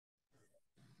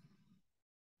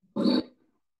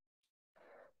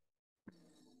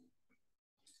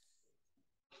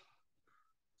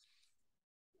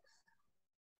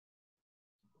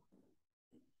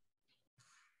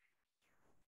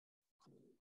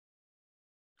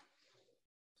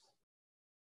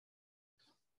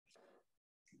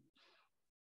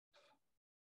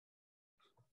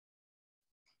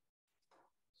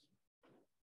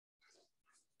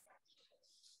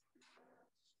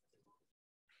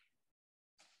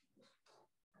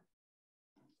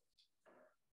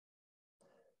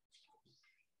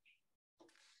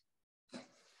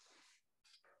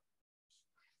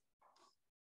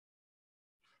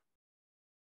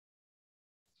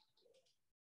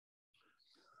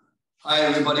Hi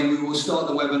everybody, we will start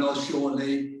the webinar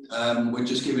shortly. We're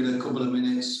just giving it a couple of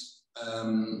minutes,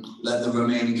 let the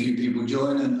remaining few people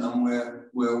join and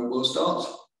we'll start.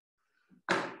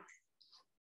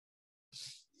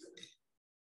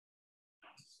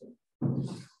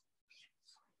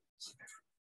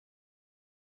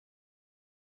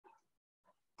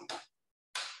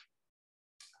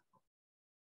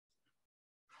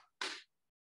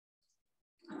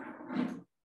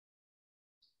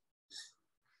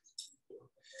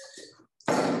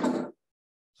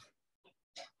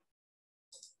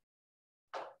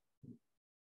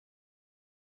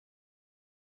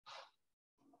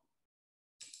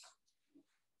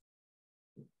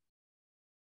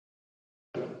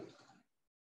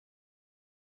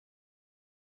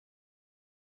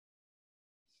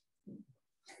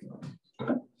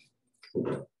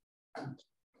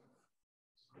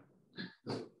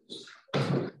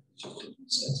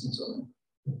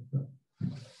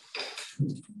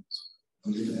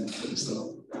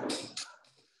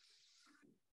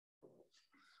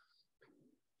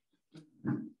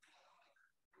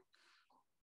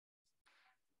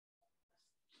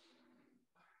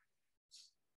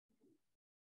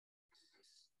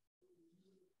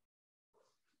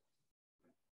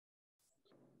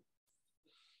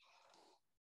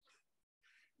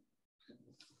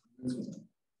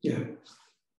 Yeah.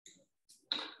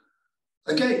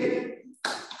 Okay.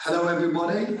 Hello,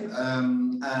 everybody,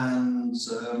 and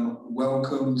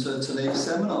welcome to today's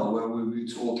seminar where we'll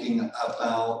be talking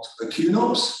about a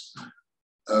QNUPS,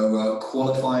 a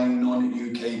qualifying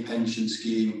non-UK pension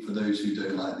scheme for those who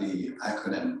don't like the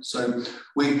acronym. So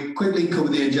we quickly cover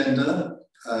the agenda.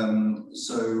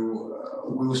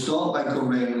 We'll start by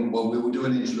covering, well, we will do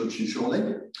an introduction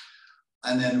shortly,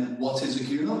 and then what is a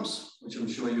QNUPS, which I'm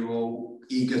sure you're all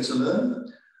eager to learn.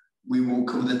 We will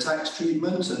cover the tax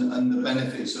treatment and the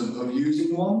benefits of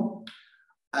using one.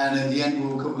 And at the end,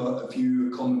 we'll cover a few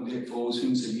common pitfalls,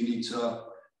 things that you need to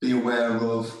be aware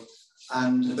of.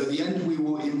 And at the end, we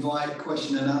will invite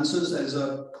question and answers. There's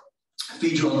a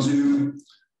feature on Zoom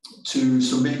to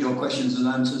submit your questions and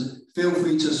answers. Feel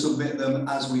free to submit them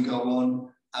as we go on,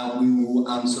 and we will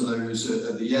answer those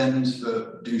at the end,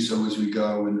 but do so as we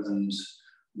go and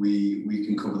we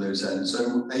can cover those then.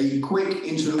 So a quick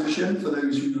introduction for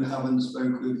those who haven't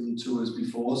spoken to us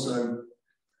before. So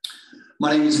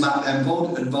my name is Matt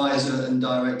Penfold, advisor and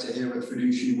director here at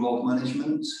Fiduciary Wealth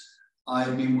Management.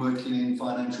 I've been working in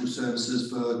financial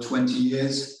services for 20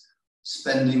 years,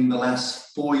 spending the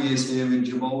last 4 years here in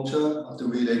Gibraltar after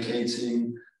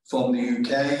relocating from the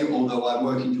UK, although I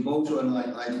work in Gibraltar and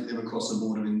I live across the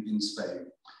border in Spain.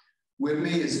 With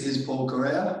me is Paul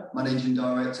Correa, managing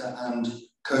director and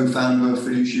co-founder of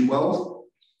Fiduciary Wealth.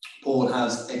 Paul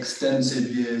has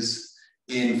extensive years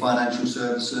in financial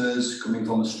services, coming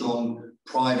from a strong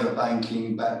private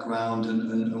banking background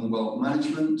and wealth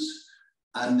management.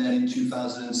 And then in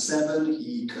 2007,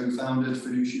 he co-founded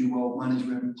Fiduciary Wealth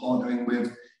Management, partnering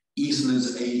with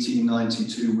Eastler's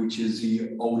 1892, which is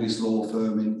the oldest law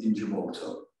firm in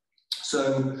Gibraltar.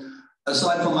 So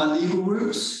aside from our legal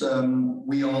roots,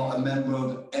 we are a member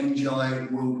of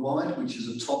MGI Worldwide, which is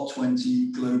a top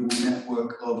 20 global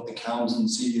network of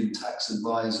accountancy and tax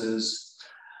advisors.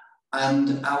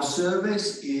 And our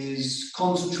service is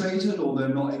concentrated, although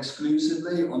not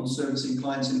exclusively, on servicing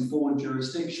clients in 4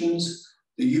 jurisdictions: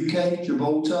 the UK,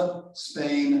 Gibraltar,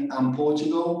 Spain, and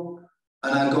Portugal.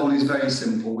 And our goal is very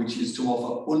simple, which is to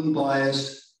offer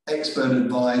unbiased, expert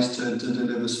advice to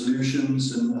deliver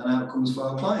solutions and outcomes for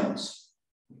our clients.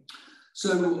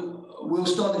 So we'll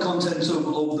start the contents of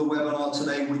the webinar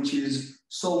today, which is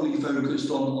solely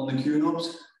focused on the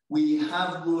QNUPS. We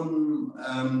have run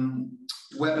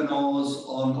webinars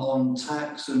on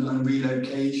tax and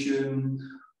relocation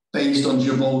based on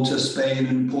Gibraltar, Spain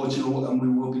and Portugal, and we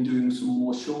will be doing some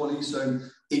more shortly. So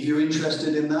if you're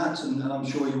interested in that, and I'm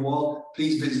sure you are,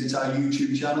 please visit our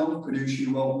YouTube channel,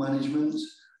 Fiduciary Wealth Management.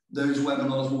 Those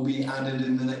webinars will be added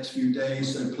in the next few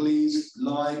days, so please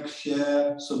like,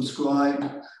 share, subscribe,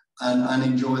 and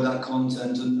enjoy that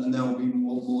content, and there will be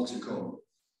more to come.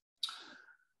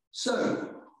 So,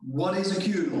 what is a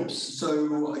QNUPS?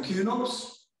 So, a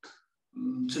QNUPS,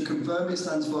 to confirm, it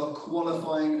stands for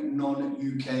Qualifying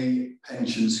Non-UK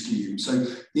Pension Scheme. So,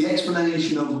 the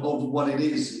explanation of what it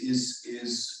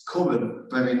is covered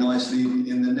very nicely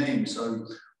in the name. So,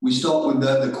 we start with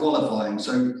the qualifying.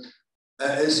 So,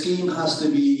 a scheme has to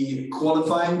be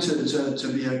qualifying to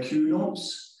be a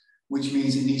QNUPS, which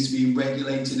means it needs to be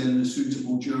regulated in a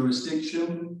suitable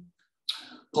jurisdiction.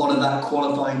 Part of that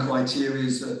qualifying criteria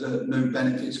is that no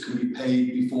benefits can be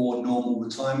paid before normal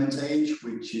retirement age,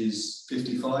 which is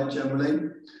 55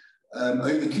 generally. A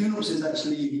QNUPS is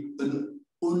actually an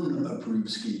unapproved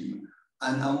scheme.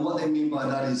 And what they mean by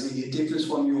that is it differs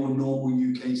from your normal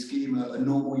UK scheme. A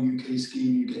normal UK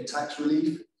scheme, you get tax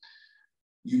relief.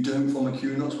 You don't from a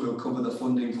QNUPS, we'll cover the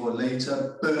funding for it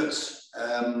later. But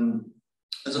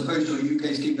as opposed to a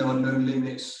UK scheme, there are no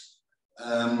limits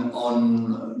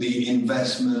on the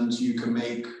investments you can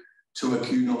make to a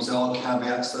QNUPS. There are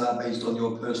caveats to that based on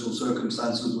your personal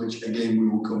circumstances, which again, we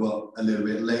will cover a little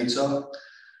bit later.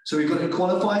 So we've got it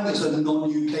qualifying. It's a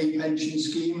non-UK pension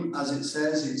scheme, as it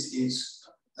says.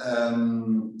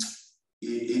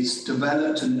 It's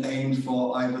developed and aimed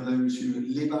for either those who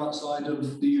live outside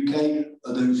of the UK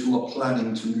or those who are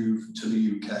planning to move to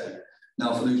the UK.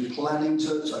 Now, for those planning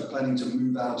to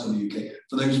move out of the UK,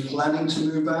 for those planning to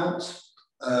move out,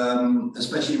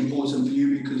 especially important for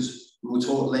you because we'll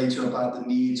talk later about the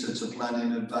need to plan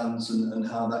in advance and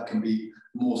how that can be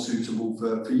more suitable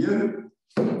for you.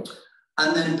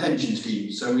 And then pension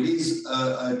scheme. So it is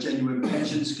a genuine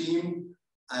pension scheme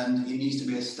and it needs to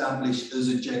be established as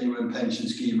a genuine pension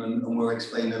scheme, and we'll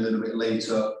explain a little bit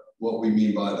later what we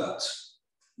mean by that.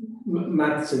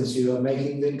 Matt, since you are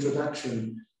making the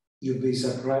introduction, you'll be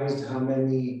surprised how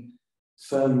many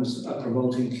firms are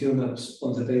promoting QNUPS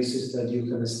on the basis that you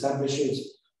can establish it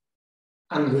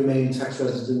and remain tax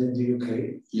resident in the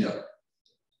UK. Yeah.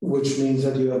 Which means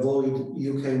that you avoid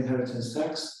UK inheritance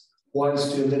tax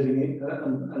whilst you're living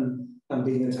and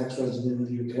being a tax resident in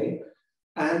the UK.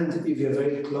 And if you're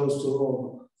very close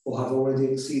to or have already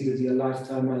exceeded your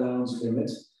lifetime allowance limit,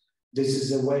 this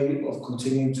is a way of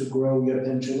continuing to grow your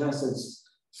pension assets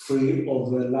free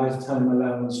of a lifetime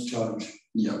allowance charge.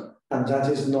 Yeah. And that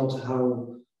is not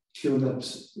how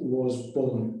QNUPS was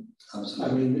born. Absolutely.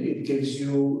 I mean, it gives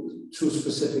you two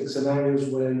specific scenarios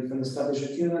where you can establish a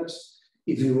QNUPS.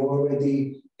 If you've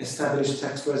already established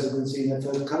tax residency in a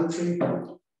third country,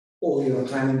 or you're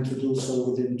planning to do so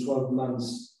within 12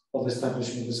 months of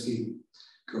establishing the scheme.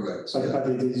 Correct. But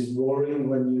it is worrying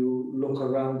when you look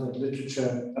around at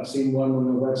literature. I've seen one on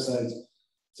the website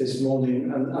this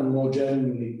morning, and more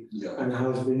generally, and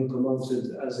how it's being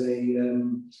promoted as a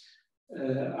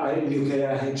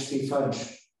UK IHT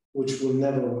fudge, which will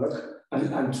never work,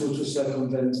 and to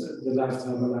circumvent the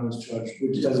lifetime allowance charge,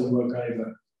 which doesn't work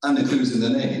either. And the clue's in the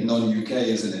name, non-UK,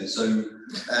 isn't it? So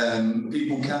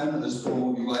people can, as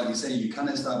Paul rightly say, you can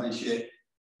establish it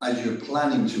as you're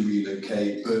planning to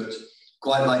relocate, but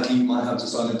quite likely you might have to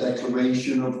sign a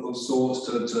declaration of sorts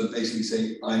to basically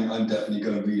say, I'm definitely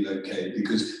going to relocate.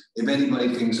 Because if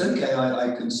anybody thinks, okay,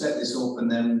 I can set this up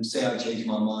and then say I change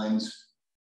my mind,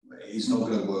 it's not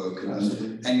going to work.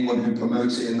 And anyone who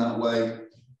promotes it in that way,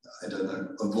 I don't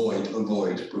know, avoid would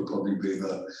probably be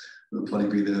the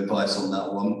advice on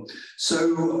that one.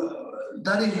 So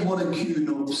that is what a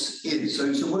QNUPS is.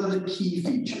 So what are the key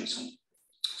features?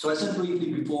 So I said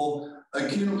briefly before, a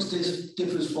QNUPS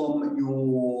differs from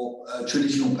your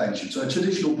traditional pension. So a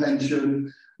traditional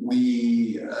pension,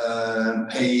 we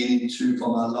pay into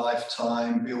from our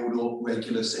lifetime, build up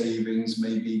regular savings,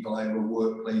 maybe via a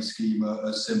workplace scheme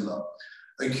or similar.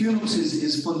 A QNUPS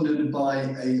is funded by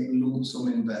a lump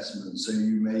sum investment. So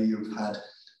you may have had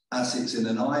assets in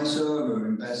an ISA or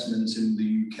investments in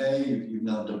the UK. If you've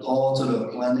now departed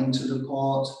or planning to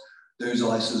depart, those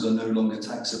ISAs are no longer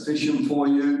tax efficient for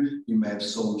you. You may have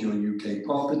sold your UK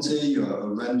property or a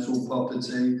rental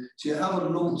property. So you have a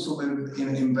lump sum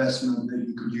investment that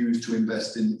you could use to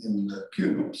invest in the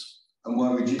QNUPS. And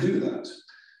why would you do that?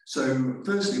 So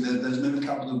firstly, there's no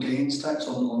capital gains tax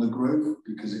on the growth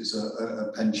because it's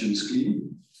a pension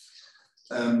scheme.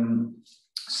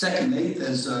 Secondly,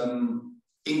 there's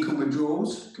income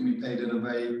withdrawals can be paid at a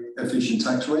very efficient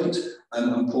tax rate.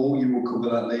 And Paul, you will cover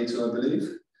that later, I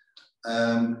believe.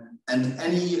 And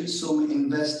any sum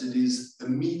invested is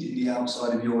immediately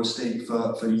outside of your estate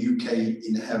for UK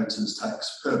inheritance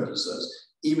tax purposes,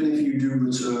 even if you do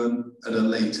return at a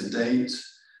later date.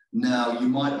 Now, you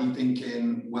might be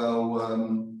thinking, well,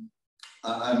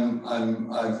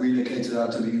 I've relocated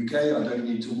out to the UK, I don't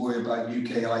need to worry about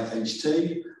UK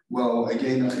IHT. Well,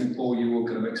 again, I think, Paul, you will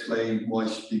kind of explain why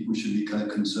people should be kind of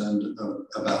concerned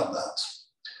about that.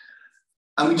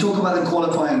 And we talk about the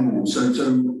qualifying rules. So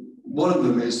one of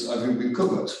them is, I think we've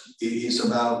covered, it's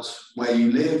about where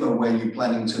you live and where you're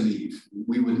planning to leave.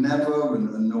 We would never,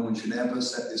 and no one should ever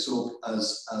set this up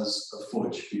as a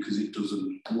fudge because it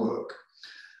doesn't work.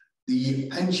 The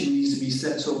pension needs to be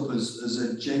set up as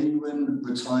a genuine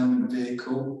retirement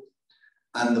vehicle,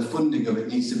 and the funding of it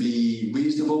needs to be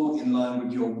reasonable, in line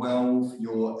with your wealth,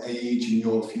 your age, and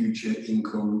your future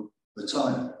income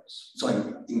requirements.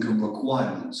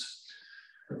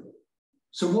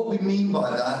 So what we mean by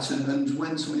that, and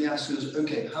when somebody asks us,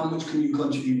 okay, how much can you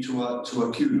contribute to our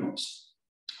QNUPS?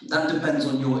 That depends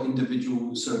on your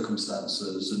individual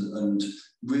circumstances, and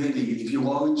really, if you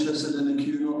are interested in a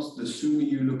QNUPS, the sooner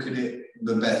you look at it,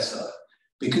 the better,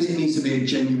 because it needs to be a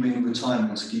genuine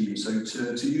retirement scheme. So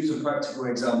to use a practical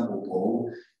example,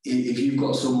 Paul, if you've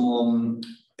got someone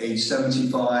age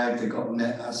 75, they've got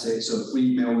net assets of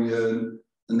 3 million,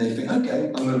 and they think,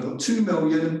 okay, I'm going to put 2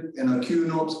 million in a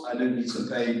QNUPS, I don't need to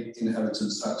pay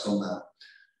inheritance tax on that.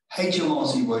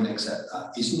 HMRC won't accept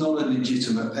that. It's not a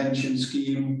legitimate pension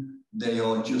scheme. They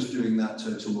are just doing that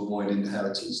to avoid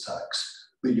inheritance tax.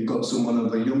 But you've got someone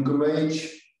of a younger age,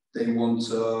 they want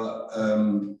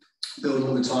to build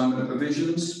up retirement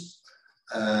provisions.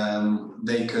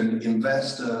 They can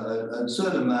invest a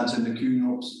certain amount in the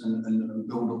QNUPS and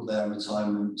build up their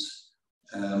retirement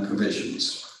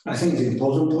provisions. I think the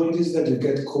important point is that you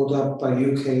get caught up by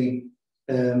UK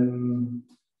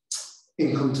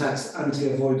income tax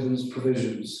anti-avoidance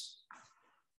provisions.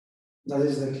 That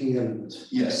is the key element.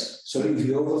 Yes. So if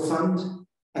you overfund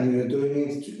and you're doing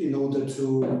it in order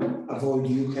to avoid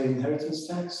UK inheritance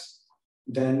tax,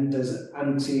 then there's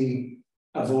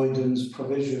anti-avoidance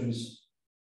provisions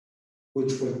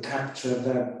which will capture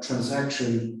that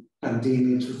transaction and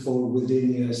deem it to fall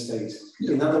within your estate.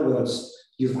 Yeah. In other words,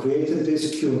 you've created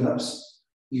this QNUPS,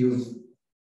 you've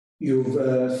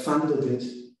funded it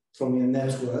from your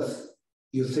net worth,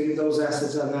 you think those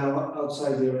assets are now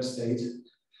outside your estate,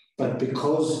 but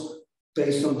because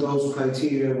based on those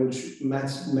criteria which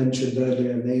Matt mentioned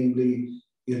earlier, namely,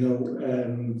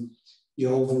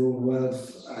 your overall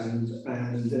wealth and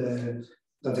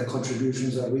that the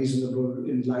contributions are reasonable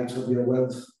in light of your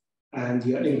wealth and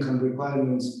your income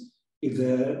requirements,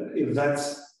 if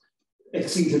that's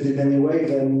exceeded in any way,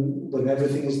 then when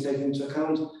everything is taken into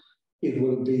account, it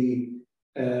will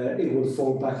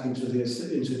fall back into the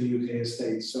UK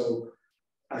estate. So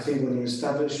I think when you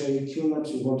establish a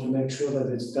QNUPS, you want to make sure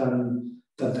that it's done,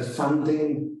 that the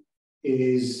funding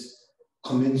is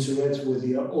commensurate with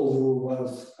your overall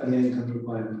wealth and income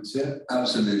requirements. Yeah,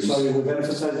 absolutely. So we've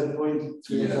emphasized the point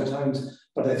 3 or 4 times,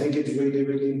 but I think it's really,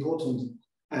 really important.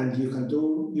 And you can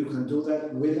do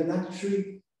that with an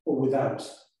actuary or without.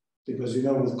 Because,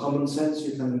 with common sense,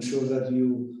 you can ensure that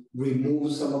you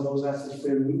remove some of those assets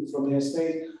from your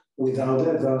estate without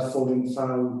ever falling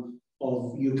foul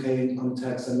of UK income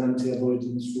tax and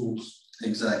anti-avoidance rules.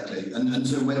 Exactly. And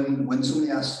so when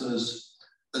somebody asks us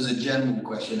as a general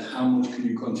question, how much can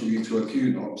you contribute to a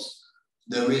QNUPS?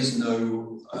 There is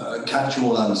no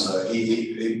catch-all answer.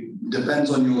 It depends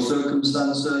on your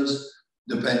circumstances,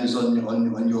 depends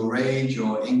on your age,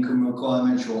 your income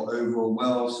requirements, your overall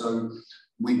wealth. So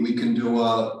we can do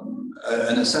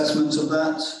an assessment of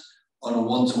that on a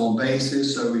one-to-one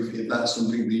basis. So if that's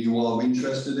something that you are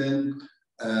interested in,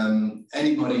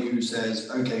 anybody who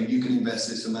says, okay, you can invest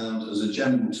this amount as a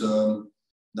general term,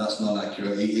 that's not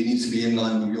accurate. It needs to be in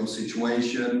line with your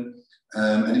situation.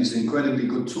 And it's an incredibly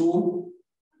good tool,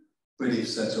 but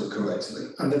it's set up correctly.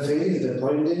 And the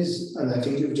point is, and I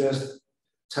think you've just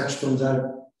touched on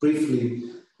that briefly,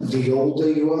 the older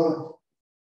you are,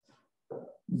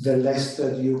 the less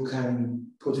that you can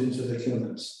put into the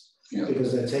QNUPS,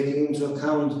 because they're taking into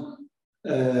account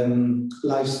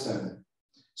lifespan.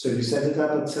 So if you set it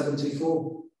up at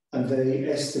 74 and they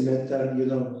estimate that, your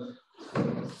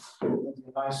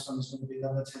lifespan is going to be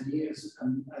another 10 years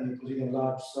and you're putting a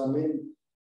large sum in,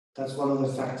 that's one of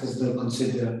the factors they'll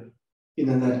consider in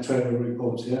an actuarial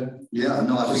report, Yeah,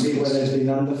 no, I think see whether it's been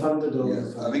underfunded or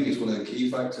overfunded. I think it's one of the key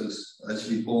factors,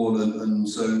 actually, Paul, and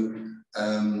so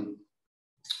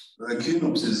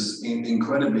QNUPS is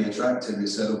incredibly attractive.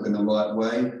 It's set up in the right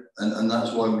way, and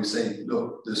that's why we say,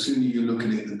 look, the sooner you look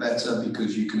at it, the better,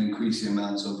 because you can increase the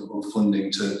amount of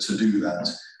funding to do that.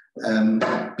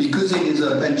 Because it is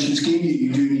a pension scheme,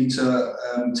 you do need to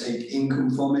take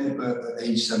income from it, but at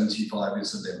age 75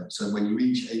 is the limit. So when you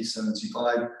reach age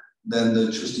 75, then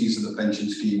the trustees of the pension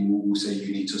scheme will say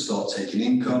you need to start taking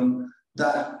income.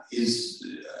 That is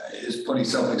probably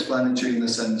self-explanatory in the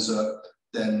sense that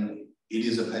then it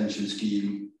is a pension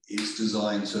scheme. It's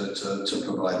designed to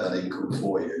provide that income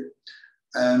for you.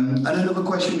 And another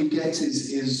question we get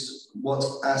is what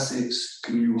assets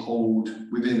can you hold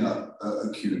within a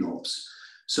QNUPS?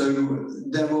 So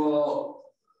there are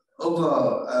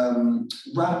other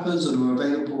wrappers that are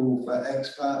available for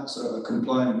expats. A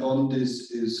compliant bond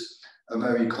is a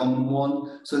very common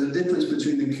one. So the difference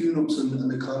between the QNUPS and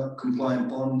the compliant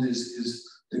bond is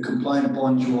the compliant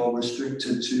bond, you are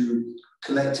restricted to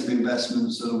collective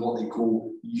investments that are what they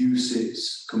call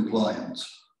UCITS compliant.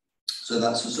 So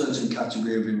that's a certain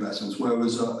category of investments,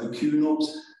 whereas a QNUPS,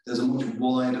 there's a much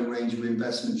wider range of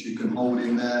investments you can hold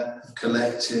in there.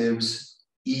 Collectives,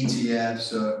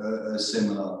 ETFs are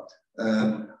similar.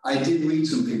 I did read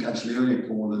something actually earlier,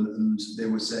 Paul, and they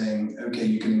were saying, okay,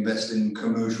 you can invest in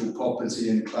commercial property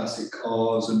and classic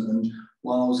cars, and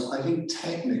whilst I think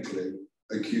technically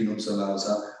a QNUPS allows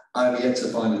that, I've yet to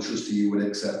find a trustee who would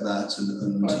accept that,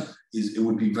 and right. It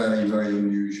would be very, very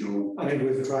unusual. I mean,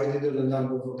 we've tried it on a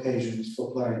number of occasions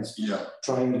for clients, yeah,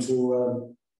 trying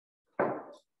to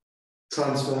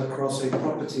transfer across a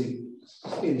property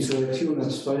into a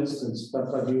QNUPS, for instance,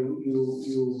 but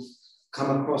you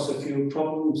come across a few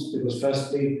problems, because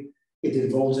firstly, it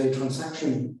involves a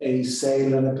transaction, a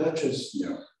sale and a purchase,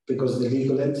 yeah, because the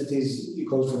legal entities, it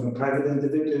goes from a private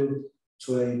individual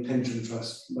to a pension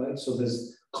trust, right? So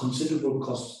there's considerable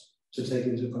costs to take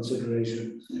into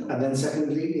consideration. Yeah. And then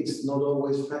secondly, it's not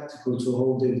always practical to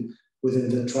hold it within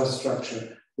the trust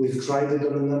structure. We've tried it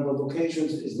on a number of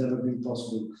occasions, it's never been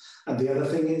possible. And the other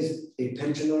thing is, a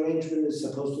pension arrangement is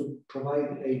supposed to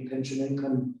provide a pension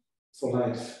income for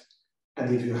life.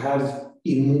 And if you have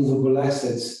immovable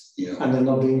assets, yeah, and they're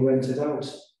not being rented out,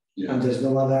 yeah, and there's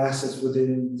no other assets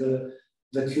within the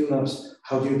QNUPS,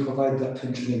 how do you provide that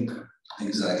pension income?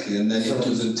 Exactly, and then so it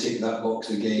doesn't tick that box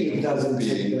again. It doesn't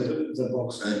tick the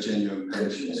box. A genuine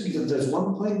pension scheme. There's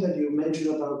one point that you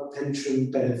mentioned about pension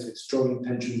benefits, drawing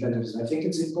pension benefits. I think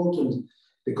it's important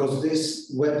because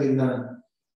this webinar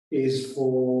is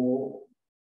for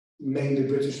mainly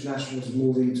British nationals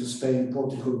moving to Spain,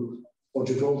 Portugal, or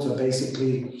Gibraltar,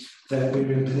 basically the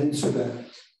Iberian Peninsula.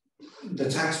 The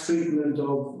tax treatment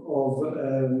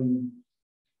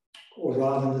or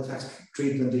rather than the tax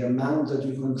treatment, the amount that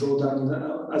you can draw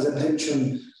down as a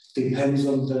pension depends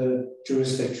on the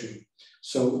jurisdiction.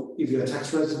 So if you're a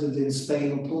tax resident in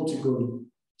Spain or Portugal,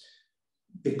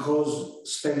 because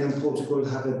Spain and Portugal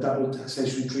have a double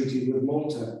taxation treaty with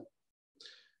Malta,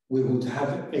 we would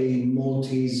have a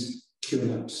Maltese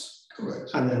QNUPS.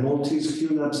 Correct. And the Maltese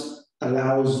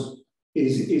QNUPS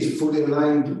is fully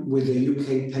aligned with the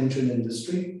UK pension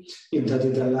industry in that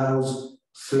it allows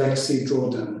flexi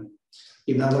drawdown.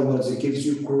 In other words, it gives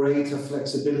you greater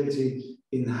flexibility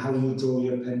in how you draw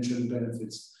your pension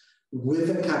benefits, with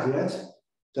a caveat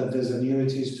that there's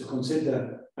annuities to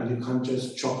consider and you can't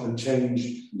just chop and change,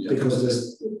 yeah, because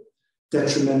there's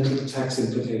detrimental tax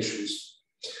implications.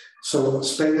 So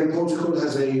Spain and Portugal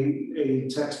has a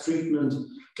tax treatment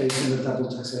based on the double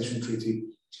taxation treaty.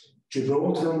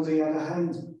 Gibraltar, on the other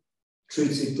hand,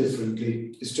 treats it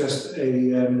differently. It's just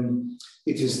it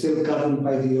is still governed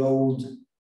by the old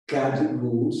GAD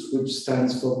rules, which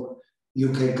stands for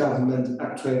UK Government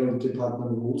Actuarial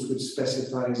Department rules, which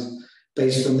specifies,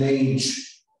 based on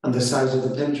age and the size of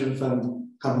the pension fund,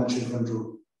 how much you can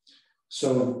draw.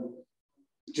 So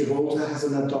Gibraltar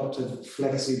hasn't adopted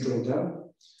flexi drawdown.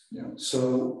 Yeah.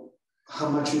 So how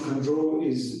much you can draw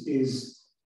is,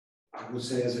 I would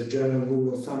say, as a general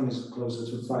rule of thumb, is closer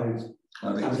to 5.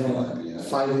 I think 5, yeah.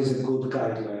 5 is a good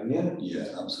guideline, yeah?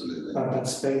 Yeah, absolutely. But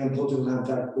Spain and Portugal have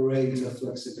that greater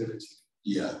flexibility.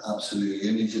 Yeah, absolutely.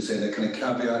 And you just say they're kind of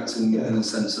caveats in the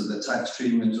sense of the tax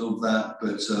treatment of that.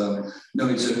 But no,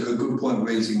 it's a good point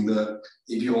raising that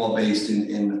if you are based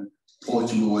in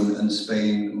Portugal and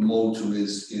Spain, Malta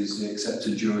is the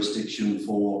accepted jurisdiction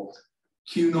for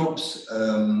QNUPS,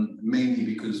 mainly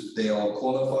because they are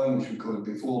qualifying, which we covered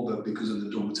before, but because of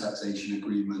the double taxation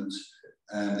agreement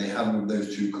they have with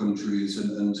those two countries,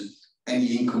 and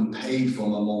any income paid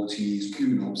from a Maltese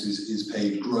QNUPS is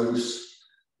paid gross,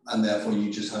 and therefore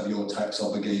you just have your tax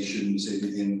obligations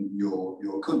in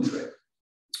your country.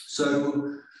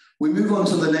 So we move on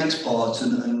to the next part,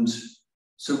 and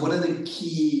so one of the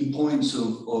key points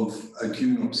of a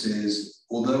QNUPS is,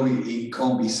 although it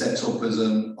can't be set up as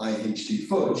an IHT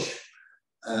fudge,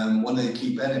 one of the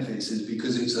key benefits is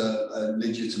because it's a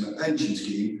legitimate pension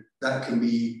scheme, that can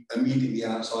be immediately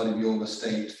outside of your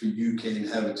estate for UK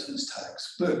inheritance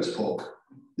tax. But, Paul,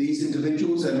 these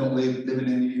individuals, they're not living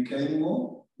in the UK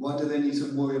anymore. Why do they need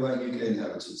to worry about UK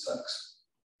inheritance tax?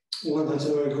 Well, that's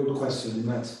a very good question,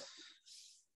 Matt.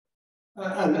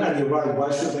 And you're right,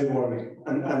 why should they worry?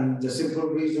 And the simple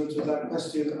reason to that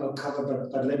question I'll cover,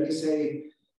 but let me say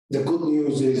the good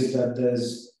news is that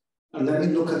there's, and let me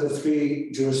look at the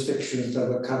 3 jurisdictions that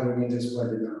we're covering in this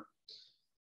webinar.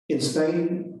 In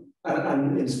Spain,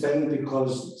 and in Spain,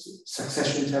 because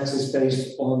succession tax is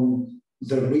based on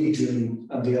the region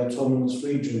and the autonomous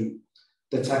region,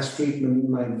 the tax treatment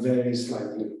might vary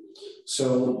slightly.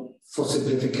 So for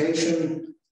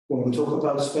simplification, when we talk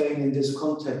about Spain in this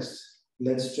context,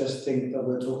 let's just think that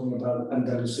we're talking about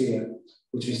Andalusia,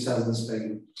 which is southern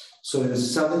Spain. So in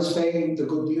southern Spain, the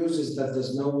good news is that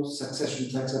there's no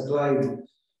succession tax applied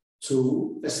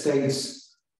to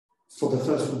estates for the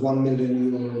first 1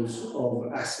 million euros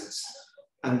of assets.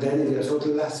 And then if your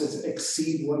total assets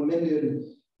exceed 1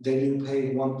 million, then you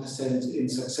pay 1% in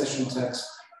succession tax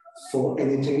for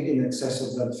anything in excess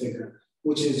of that figure,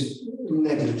 which is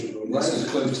negligible. Right? That's as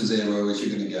close to zero as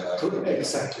you're going to get.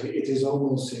 Exactly, it is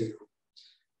almost zero.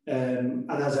 And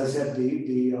as I said,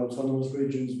 the autonomous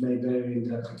regions may vary in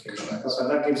the application, but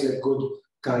that gives you a good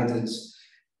guidance.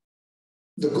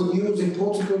 The good news in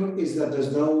Portugal is that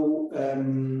there's no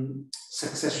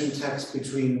succession tax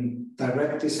between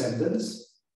direct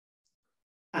descendants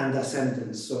and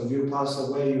ascendants. So if you pass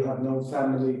away, you have no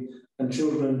family and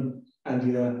children,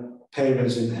 and your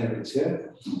parents inherit. Yeah.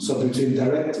 So between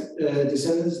direct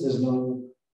descendants, there's no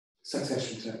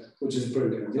succession tax, which is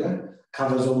brilliant. Yeah,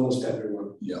 covers almost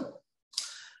everyone. Yeah.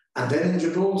 And then in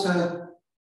Gibraltar,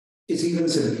 it's even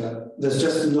simpler. There's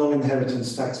just no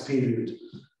inheritance tax period,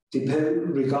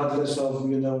 regardless of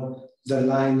the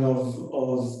line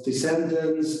of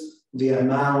descendants, the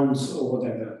amounts, or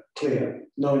whatever. Clear,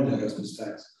 no inheritance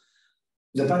tax.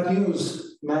 The bad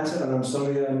news, Matt, and I'm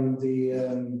sorry, I'm the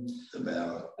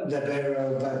bearer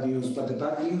of bad news, but the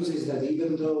bad news is that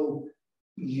even though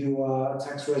you are a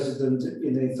tax resident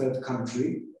in a third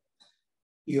country,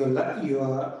 you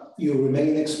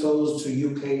remain exposed to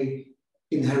UK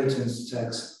inheritance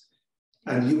tax.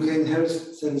 And UK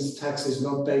inheritance tax is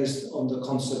not based on the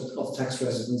concept of tax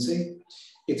residency.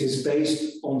 It is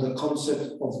based on the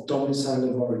concept of domicile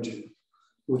of origin,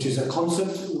 which is a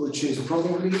concept which is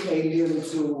probably alien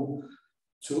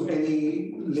to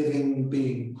any living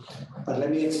being. But let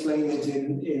me explain it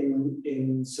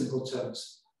in simple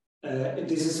terms.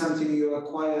 This is something you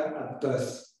acquire at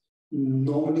birth,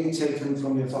 normally taken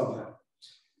from your father.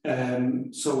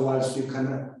 So whilst you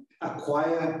can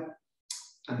acquire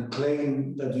and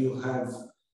claim that you have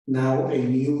now a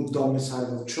new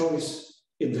domicile of choice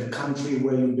in the country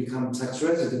where you become tax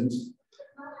resident,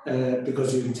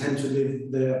 because you intend to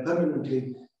live there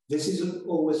permanently, this is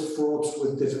always fraught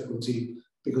with difficulty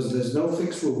because there's no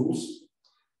fixed rules,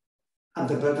 and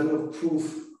the burden of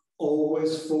proof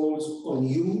always falls on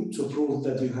you to prove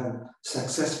that you have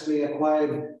successfully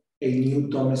acquired a new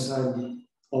domicile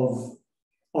of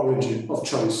origin, of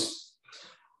choice.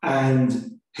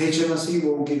 And HMRC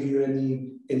won't give you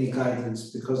any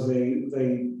guidance because they'd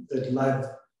like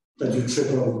that you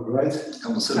trip over, right?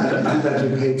 And that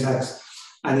you pay tax.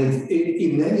 And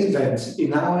in any event,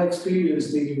 in our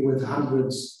experience dealing with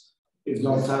hundreds, if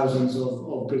not thousands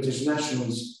of British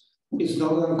nationals, it's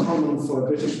not uncommon for a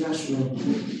British national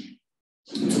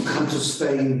to come to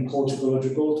Spain, Portugal, or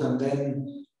Gibraltar, and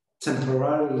then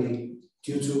temporarily,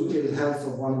 due to ill health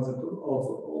of one of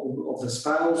the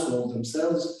spouse or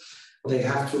themselves, they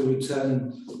have to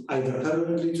return either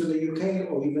permanently to the UK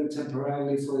or even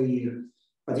temporarily for a year.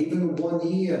 But even 1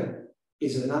 year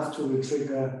is enough to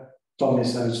retrigger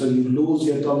domicile. So you lose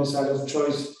your domicile of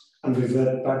choice and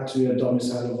revert back to your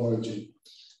domicile of origin.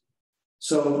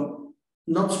 So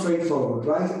not straightforward,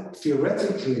 right?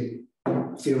 Theoretically,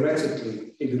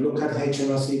 if you look at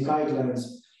HMRC guidelines,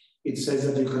 it says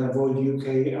that you can avoid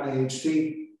UK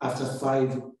IHT after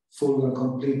 5 full and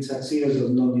complete tax years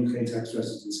of non-UK tax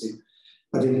residency.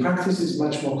 But in practice, it's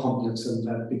much more complex than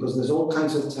that because there's all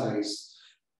kinds of ties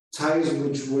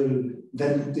which will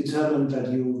then determine that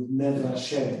you never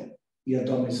shed your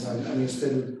domicile and you're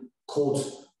still caught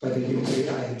by the UK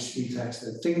IHT tax.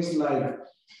 Things like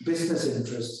business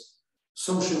interests,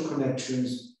 social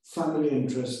connections, family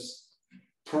interests,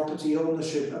 property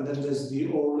ownership, and then there's the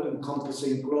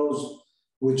all-encompassing clause,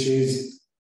 which is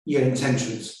your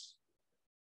intentions.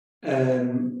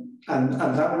 And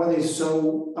that one is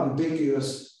so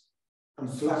ambiguous and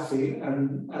fluffy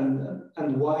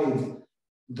and wide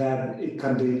that it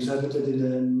can be interpreted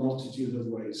in a multitude of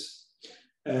ways.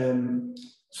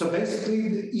 So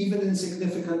basically, even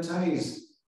insignificant ties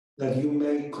that you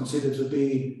may consider to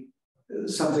be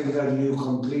something that you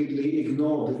completely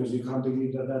ignore because you can't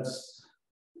believe that that's,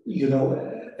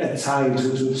 a tie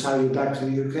to tie you back to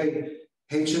the UK.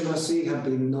 HMRC have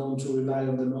been known to rely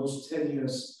on the most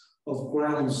tenuous of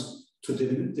grounds to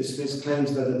dismiss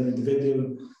claims that an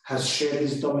individual has shared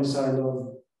his domicile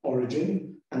of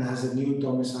origin and has a new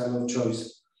domicile of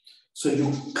choice. So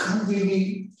you can't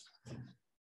really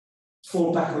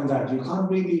fall back on that. You can't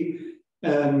really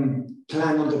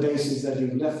plan on the basis that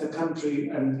you've left the country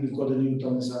and you've got a new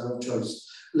domicile of choice.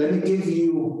 Let me give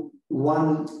you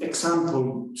one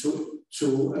example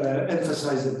to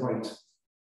emphasize the point.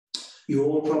 You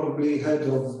all probably heard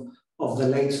of the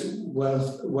late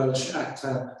Welsh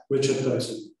actor Richard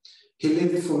Burton. He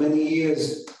lived for many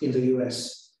years in the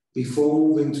US before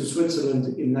moving to Switzerland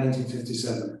in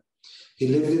 1957. He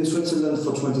lived in Switzerland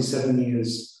for 27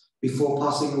 years before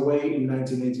passing away in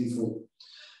 1984.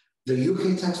 The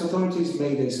UK tax authorities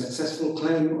made a successful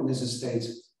claim on his estate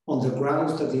on the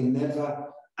grounds that he never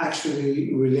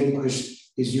actually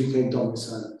relinquished his UK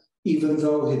domicile, even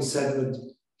though he'd severed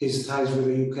his ties with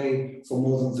the UK for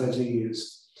more than 30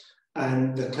 years.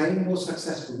 And the claim was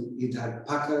successful. He'd had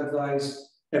PACA advice,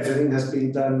 everything has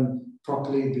been done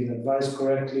properly, been advised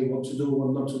correctly, what to do,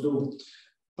 what not to do.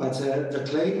 But the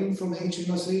claim from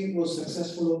HMRC was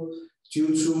successful due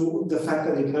to the fact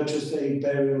that he purchased a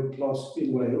burial plot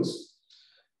in Wales,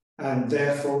 and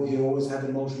therefore he always had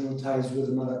emotional ties with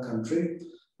the mother country,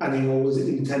 and he always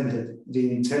intended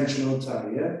the intentional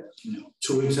tie,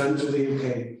 to return to the UK.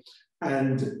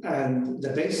 And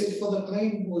the basis for the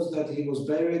claim was that he was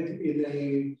buried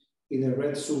in a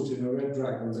red suit, in a red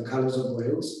dragon, the colours of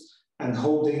Wales, and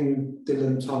holding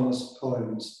Dylan Thomas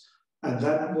poems. And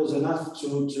that was enough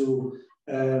to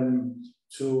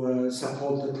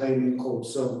support the claim in court.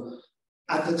 So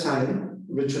at the time,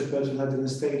 Richard Burton had an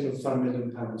estate of £5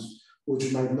 million,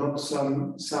 which might not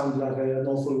sound like an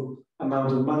awful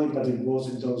amount of money, but it was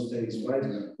in those days, right?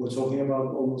 Yeah. We're talking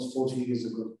about almost 40 years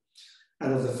ago.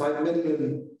 And of the 5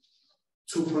 million,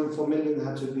 2.4 million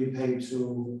had to be paid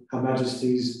to Her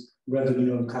Majesty's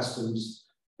Revenue and Customs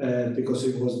because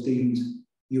it was deemed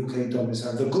UK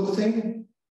domicile. The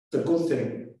good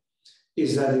thing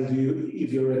is that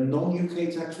if you're a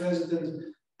non-UK tax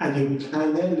resident and you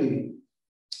plan early,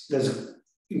 there's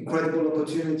incredible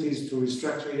opportunities to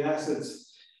restructure your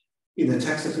assets in a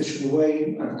tax efficient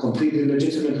way and completely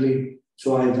legitimately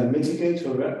to either mitigate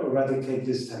or eradicate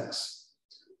this tax.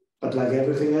 But like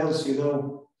everything else,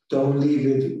 don't leave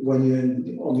it when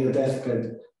you're on your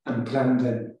deathbed and plan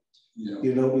then. Yeah.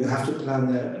 You have to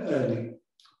plan early.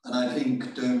 And I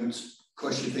think don't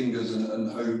cross your fingers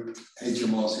and hope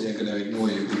HMRC are going to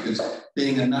ignore you, because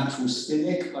being a natural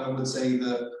cynic, I would say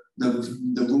that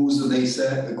the rules that they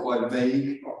set are quite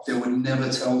vague. They would never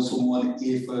tell someone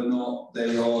if or not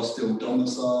they are still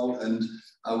domiciled, and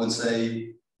I would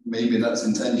say maybe that's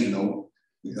intentional.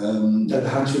 That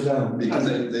hunts you down. Because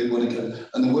they want to kill.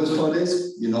 And the worst part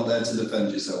is, you're not there to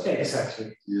defend yourself.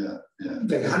 Exactly. Yeah.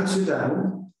 They hunt you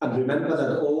down, and remember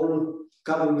that all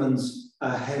governments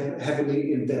are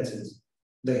heavily indebted.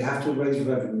 They have to raise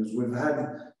revenues.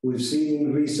 We've seen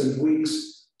in recent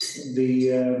weeks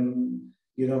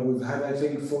we've had, I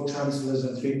think, 4 chancellors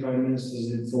and 3 prime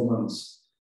ministers in 4 months,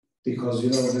 because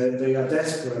they are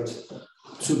desperate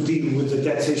to deal with the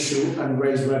debt issue and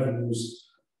raise revenues.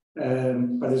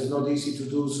 But it's not easy to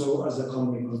do so as the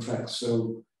economy contracts.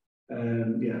 So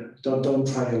don't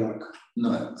try your luck.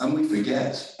 No, and we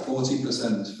forget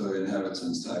 40% for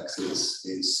inheritance tax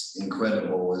is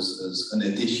incredible as an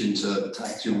addition to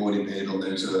tax you've already paid on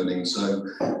those earnings. So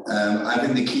I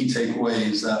think the key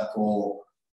takeaway is that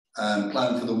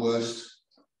plan for the worst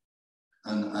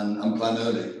and plan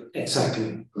early.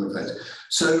 Exactly. Perfect.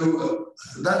 So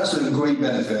that's a great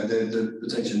benefit, the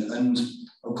protection. And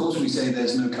of course, we say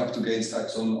there's no capital gains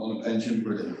tax on a pension,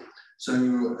 brilliant.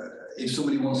 So if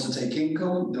somebody wants to take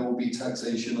income, there will be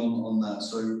taxation on that.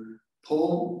 So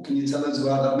Paul, can you tell us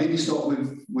about that? Maybe start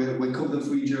with, we cover the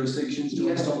 3 jurisdictions. Do you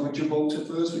want to start with Gibraltar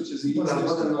first, which is the easiest?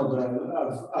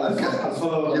 Well, I'll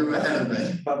follow. You're ahead of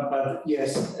me. But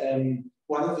yes,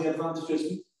 one of the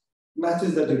advantages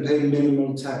matters that you pay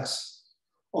minimal tax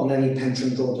on any pension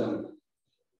drawdown.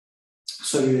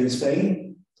 So you're in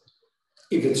Spain.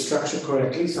 If it's structured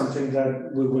correctly, something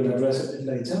that we will address a bit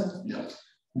later,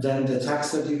 then the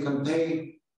tax that you can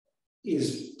pay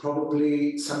is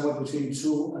probably somewhere between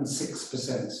 2 and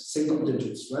 6%, single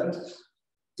digits, right?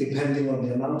 Depending on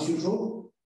the amount you draw,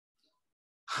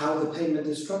 how the payment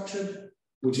is structured,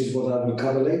 which is what I will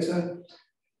cover later,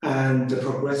 and the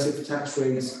progressive tax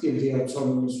rates in the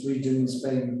autonomous region in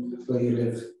Spain where you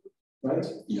live, right?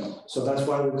 Yeah. So that's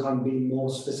why we can't be more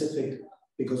specific,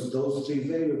 because those 3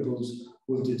 variables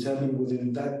will determine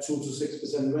within that 2 to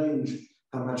 6% range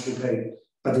how much you pay.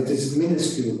 But it is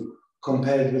minuscule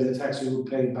compared with the tax you would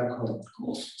pay back home.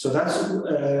 So that's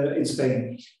in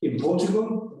Spain. In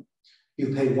Portugal,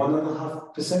 you pay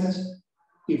 1.5%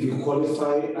 if you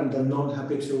qualify under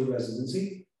non-habitual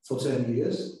residency for 10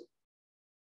 years.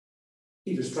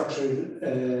 If you structure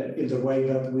it in the way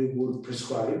that we would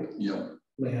prescribe. Yeah.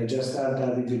 May I just add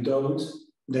that if you don't,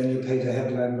 then you pay the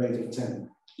headline rate of 10.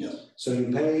 Yeah. So you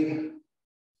pay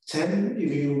 10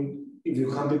 if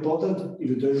you can't be bothered. If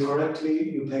you do it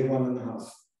correctly, you pay 1.5.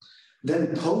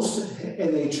 Then post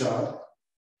NHR,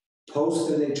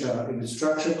 if it's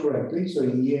structured correctly, so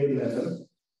in year 11,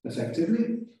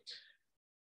 effectively,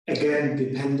 again,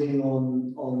 depending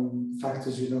on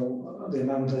factors, the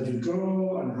amount that you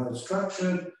draw and how it's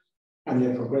structured, and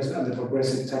the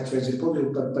progressive tax rates in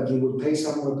Portugal, but you would pay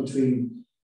somewhere between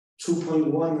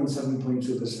 2.1 and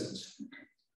 7.2%.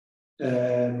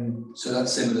 So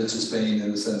that's similar to Spain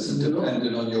in the sense of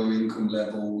depending on your income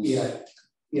levels. Yeah.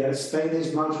 Spain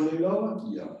is marginally lower.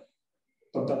 Yeah.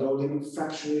 But only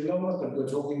fractionally lower. But we're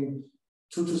talking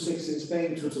 2 to 6 in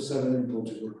Spain, 2 to 7 in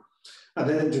Portugal. And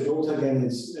then in Gibraltar again,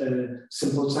 it's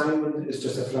simple assignment. It's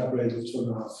just a flat rate of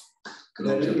 2.5.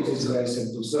 Then it is very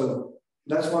simple. So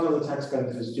that's one of the tax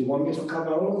benefits. Do you want me to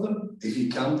cover all of them? If you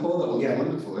can, Paul, that would be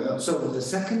wonderful. Yeah. So the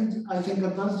second, I think,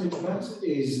 advantage of that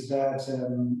is that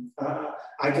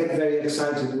I get very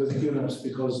excited with QNUPS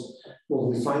because what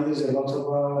we find is a lot of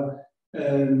our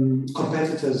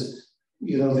competitors,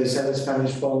 you know, they sell a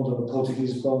Spanish bond or a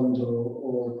Portuguese bond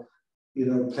or you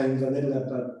know, plain vanilla,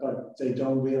 but they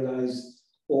don't realize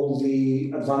all the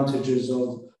advantages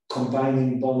of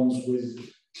combining bonds with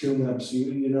QNUPS.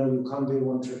 You know, you can't be a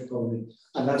one-trick pony.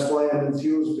 And that's why I'm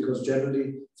enthused, because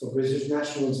generally for British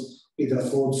nationals, it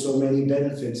affords so many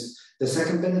benefits. The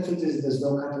second benefit is there's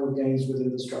no capital gains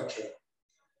within the structure.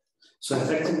 So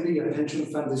effectively, a pension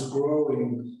fund is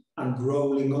growing and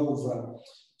rolling over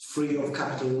free of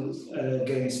capital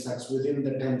gains tax within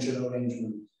the pension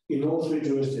arrangement in all 3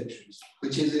 jurisdictions.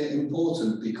 Which is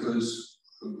important because,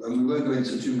 and we won't go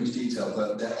into too much detail,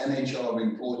 but the NHR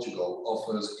in Portugal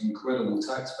offers incredible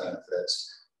tax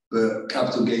benefits, but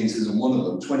capital gains isn't one of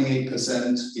them.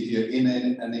 28% if you're in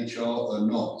an NHR or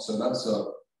not. So that's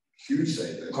a huge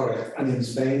saving. Correct. And in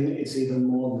Spain, it's even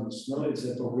more nice. No, it's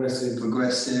a progressive.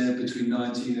 Progressive between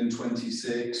 19 and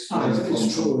 26. It's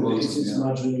true. It's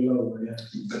marginally lower, yeah.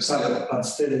 But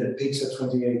still, it peaks at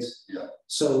 28. Yeah.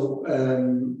 So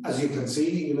as you can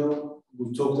see, you know,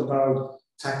 we've talked about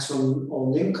tax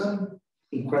on income,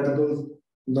 incredible,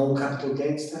 no capital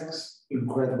gains tax,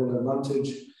 incredible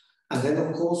advantage. And then,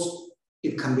 of course,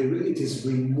 it is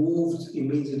removed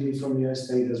immediately from your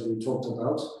estate, as we talked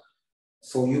about,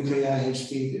 for UK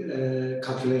IHT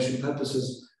calculation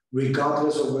purposes,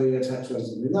 regardless of where your tax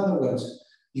resident. In other words,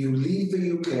 you leave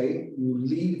the UK, you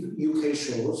leave UK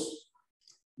shores,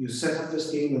 you set up the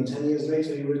scheme, and 10 years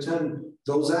later you return.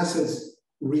 Those assets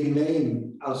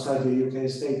remain outside the UK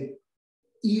estate,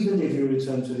 even if you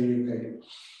return to the UK.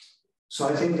 So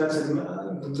I think that's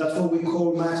what we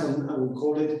call, Matt, and we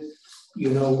call it,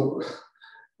 you know,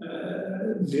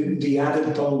 the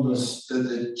added bonus.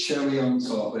 The cherry on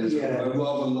top, but it's a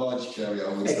rather large cherry,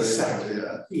 I would say. Exactly.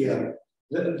 Yeah.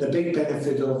 The big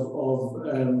benefit of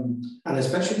and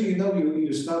especially, you know,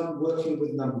 you start working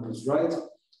with numbers, right?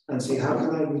 And say, how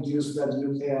can I reduce that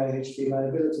UK IHT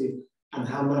liability, and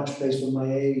how much based on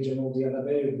my age and all the other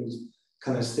variables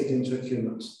can I stick into a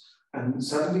QNUPS? And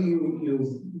suddenly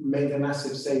you've made a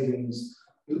massive savings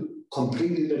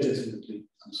completely legitimately.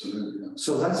 Absolutely. Yeah.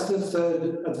 So that's the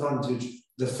third advantage.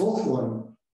 The fourth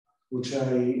one, which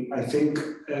I think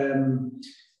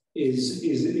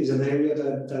is an area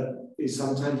that is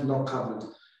sometimes not covered.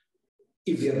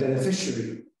 If you're a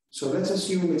beneficiary, so let's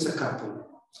assume it's a couple.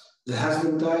 The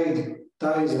husband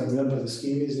dies, and remember the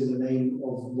scheme is in the name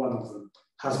of one of them,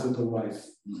 husband or wife.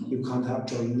 Mm-hmm. You can't have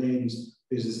joint names.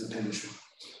 This is a pension.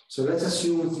 So let's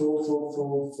assume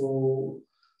for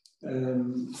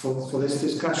this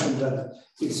discussion that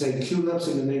it's a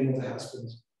QNUPS in the name of the husband,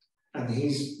 and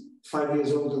he's 5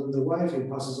 years older than the wife. He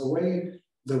passes away.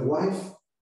 The wife,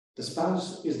 the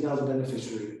spouse, is now the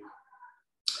beneficiary,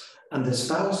 and the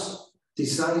spouse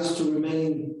decides to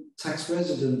remain tax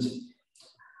resident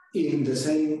in the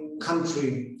same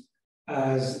country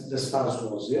as the spouse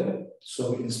was, yeah?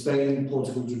 So in Spain,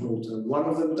 Portugal, Gibraltar. One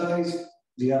of them dies,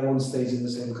 the other one stays in the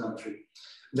same country.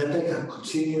 Then they can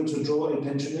continue to draw a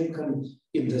pension income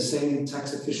in the same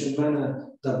tax-efficient manner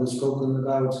that was spoken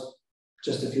about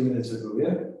just a few minutes ago,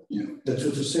 yeah? Yeah. The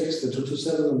 2 to 6, the 2 to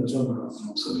 7, and the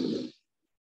 2.5. Absolutely.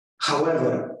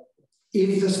 However,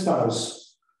 if the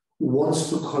spouse wants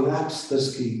to collapse the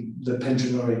scheme, the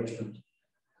pension arrangement,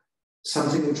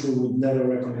 something which we would never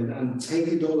recommend, and take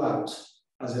it all out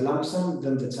as a lump sum,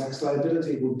 then the tax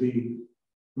liability would be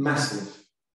massive.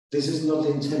 This is not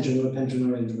the intention of a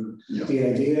pension arrangement. Yeah. The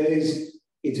idea is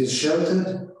it is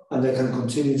sheltered and they can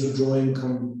continue to draw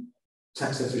income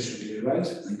tax efficiently, right?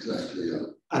 Exactly, yeah.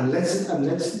 And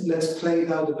let's play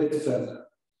it out a bit further.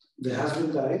 The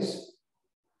husband dies,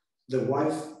 the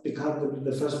wife becomes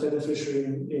the first beneficiary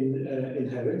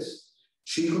inherits.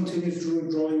 She continues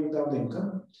drawing down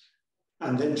income,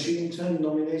 and then she in turn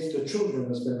nominates the children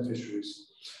as beneficiaries.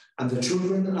 And the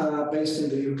children are based in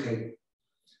the UK.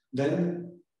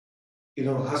 Then, you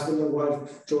know, husband and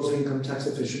wife draws income tax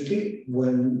efficiently.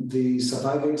 When the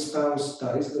surviving spouse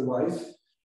dies, the wife,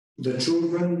 the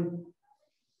children,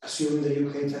 assuming the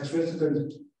UK tax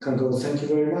resident, can go, thank you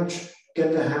very much,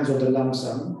 get their hands on the lump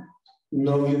sum,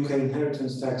 no UK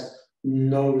inheritance tax,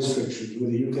 no restrictions.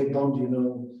 With a UK bond, you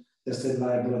know, they're still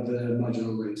liable at the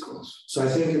marginal rate. So I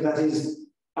think that is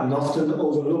an often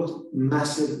overlooked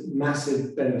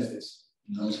massive benefit.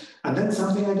 Nice. And then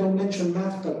something I don't mention,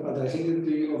 Matt, but I think it would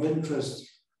be of interest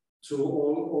to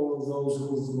all of those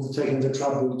who've taken the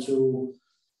trouble to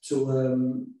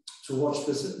watch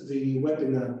the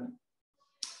webinar.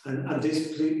 And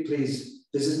this, please,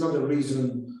 this is not a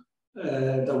reason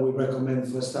that we recommend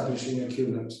for establishing a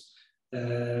QNUPS.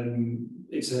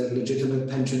 It's a legitimate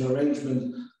pension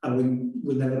arrangement, and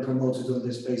we never promote it on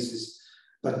this basis.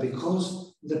 But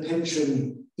because the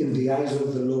pension, in the eyes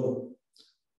of the law,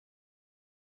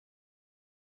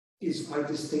 is quite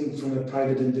distinct from a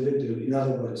private individual. In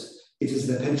other words, it is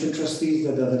the pension trustees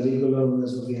that are the legal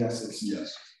owners of the assets.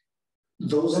 Yes.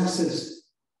 Those assets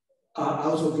are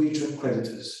out of reach of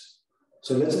creditors.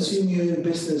 So let's assume you're in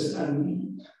business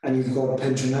and you've got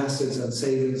pension assets and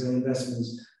savings and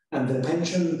investments, and the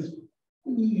pension,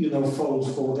 you know,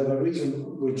 falls for whatever reason,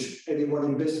 which anyone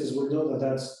in business will know that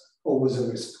that's always a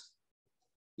risk.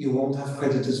 You won't have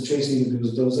creditors chasing you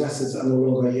because those assets are no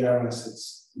longer your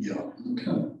assets. Yeah,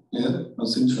 okay. Yeah,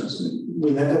 that's interesting.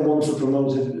 We never want to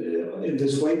promote it in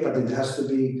this way, but it has to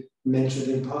be mentioned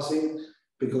in passing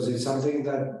because it's something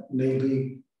that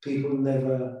maybe people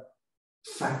never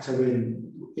factor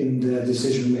in their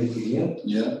decision making. Yeah.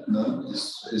 Yeah. No,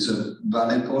 it's a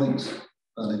valid point.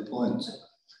 Valid point.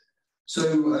 So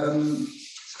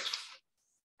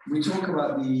we talk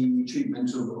about the treatment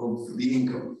of the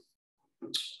income,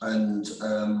 and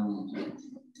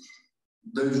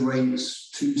those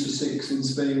rates 2 to 6 in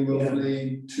Spain,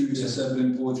 roughly 2 to 7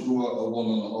 in Portugal, or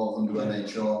 1.5 under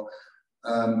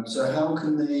NHR. So how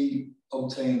can they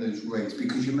obtain those rates?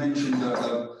 Because you mentioned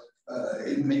that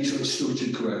make sure it's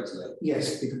structured correctly.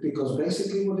 Yes, because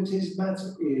basically what it is, Matt,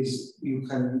 is you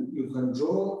can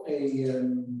draw a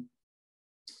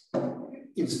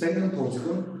in Spain and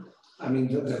Portugal. I mean,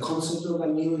 the concept of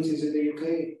annuities in the UK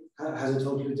has a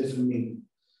totally different meaning.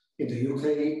 In the UK,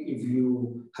 if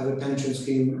you have a pension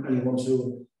scheme and you want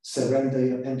to surrender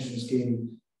your pension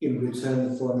scheme in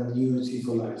return for an annuity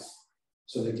for life,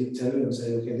 so they can tell you and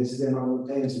say, okay, this is the amount we'll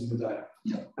pay until you die.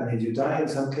 Yeah. And if you die, in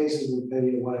some cases, we'll pay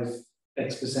your wife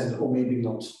X%, or maybe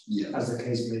not, as the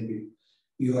case may be.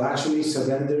 You are actually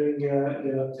surrendering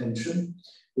your pension,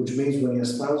 which means when your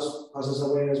spouse passes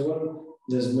away as well,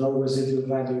 there's no residual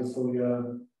value for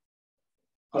your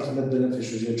ultimate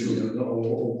beneficiaries, your children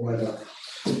or whoever.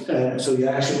 So you're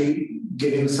actually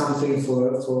giving something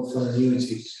for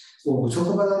annuity. When we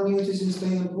talk about annuities in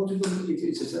Spain and Portugal,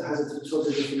 it has a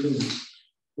totally different meaning.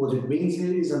 What it means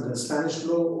is under Spanish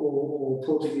law or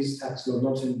Portuguese tax law,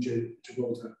 not in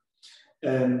Gibraltar.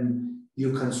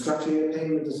 You can structure your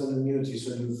payment as an annuity,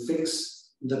 so you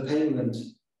fix the payment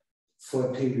for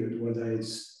a period, whether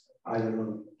it's, I don't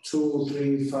know, 2,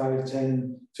 3, 5,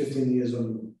 10, 15 years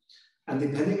on. And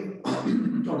depending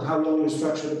on how long you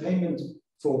structure the payment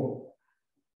for,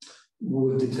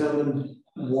 will determine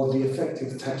what the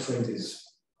effective tax rate is.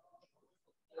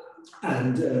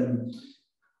 And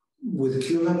with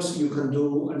QNUPS, you can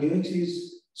do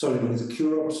annuities. Sorry, with the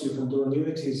QROPS, you can do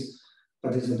annuities,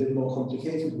 but it's a bit more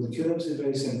complicated. With QNUPS, it's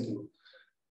very simple.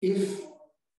 If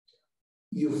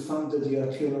you funded your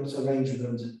QNUPS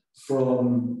arrangement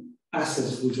from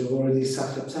assets which have already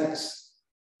suffered tax,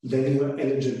 then you are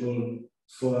eligible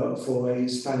for a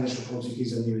Spanish or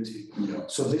Portuguese annuity. Yeah.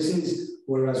 So this is,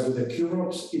 whereas with the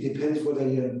QROPS, it depends whether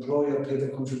your employer paid the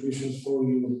contributions for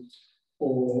you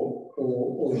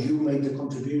or you made the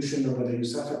contribution, or whether you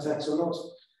suffer tax or not.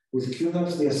 With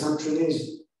QNUPS, the assumption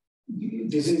is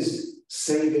this is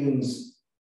savings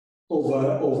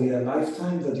over your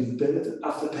lifetime that you've built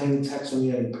after paying tax on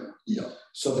your income. Yeah.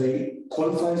 So they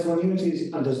qualify for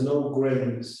annuities and there's no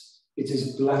grayness. It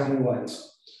is black and white.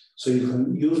 So you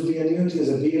can use the annuity as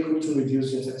a vehicle to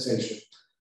reduce your taxation.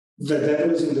 The devil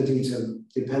is in the detail.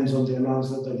 Depends on the amounts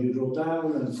that you draw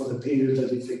down and for the period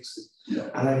that you fix it. Yeah.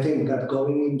 And I think that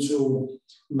going into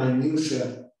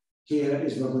minutiae here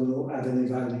is not going to add any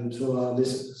value to our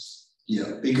listeners.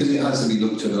 Yeah, because it has to be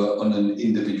looked at on an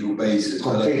individual basis.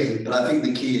 But I think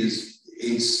the key is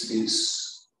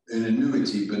it's an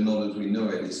annuity, but not as we know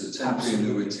it. It's a temporary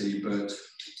annuity, but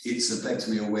it's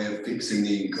effectively a way of fixing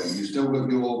the income. You still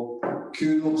got your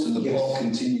QNUPS and the pot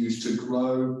continues to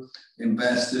grow,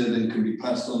 invested, and can be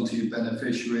passed on to your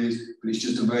beneficiaries, but it's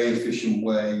just a very efficient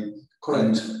way.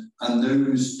 Correct. And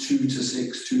those 2 to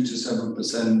 6, 2 to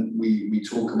 7% we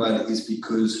talk about it is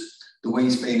because the way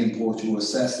Spain and Portugal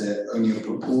assess it, only a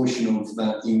proportion of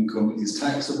that income is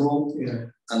taxable,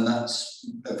 and that's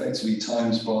effectively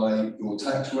times by your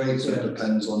tax rate, so it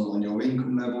depends on your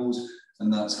income levels,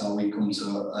 and that's how we come to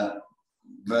a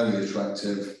very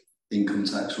attractive income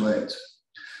tax rate.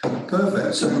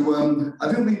 Perfect. So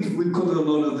I think we've covered a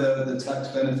lot of the tax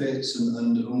benefits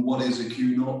and what is a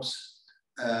QNUPS.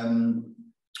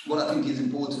 What I think is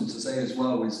important to say as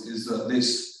well is that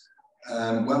this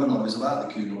webinar is about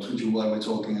the QNUPS, which is why we're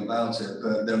talking about it,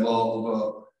 but there are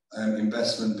other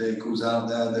investment vehicles out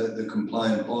there, the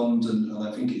compliant bond, and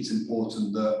I think it's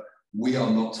important that we are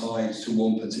not tied to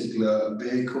one particular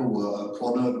vehicle or a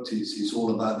product. It's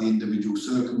all about the individual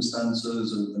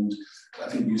circumstances, and I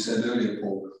think you said earlier,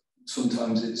 Paul,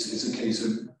 sometimes it's a case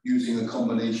of using a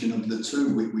combination of the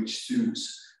two, which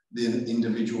suits the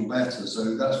individual better.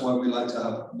 So that's why we like to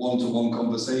have one-to-one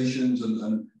conversations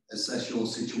and assess your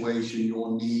situation,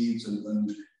 your needs, and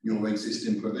your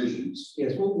existing provisions.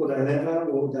 Yes, what I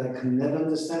can never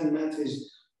understand, Matt,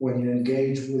 is when you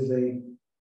engage with a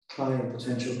client,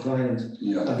 potential client,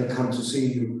 and they come to see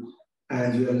you,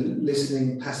 and you're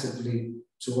listening passively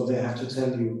to what they have to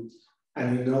tell you,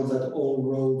 and you know that all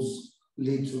roads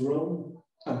lead to Rome,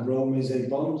 and Rome is a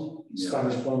bond,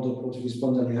 Spanish bond or Portuguese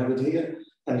bond, and you have it here,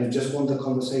 and you just want the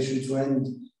conversation to end,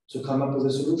 to come up with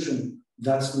a solution.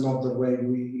 That's not the way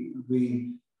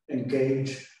we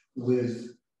engage with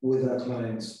our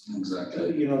clients.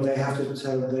 Exactly. You know, they have to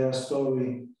tell their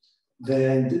story,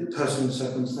 their personal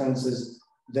circumstances,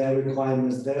 their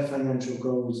requirements, their financial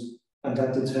goals, and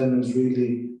that determines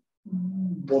really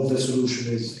what the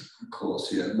solution is. Of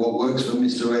course, yeah. What works for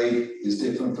Mr. A is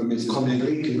different from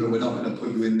Mrs. B, but we're not going to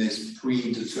put you in this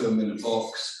predetermined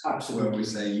box. Absolutely. Where we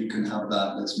say you can have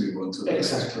that, let's move on to the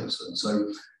next person.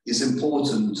 So it's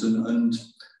important, and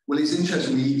well, it's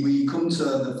interesting, we come to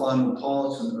the final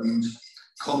part and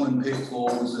common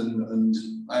pitfalls, and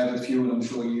I have a few, and I'm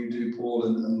sure you do, Paul,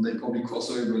 and they probably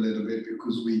cross over a little bit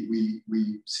because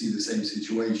we see the same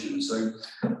situation. So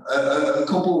a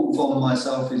couple from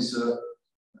myself is,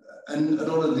 and a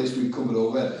lot of this we've covered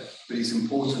already, but it's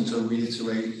important to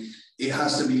reiterate, it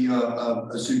has to be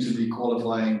a suitably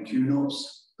qualifying QNUPS.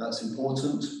 That's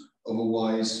important,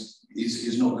 otherwise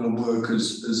it's not going to work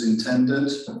as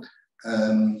intended.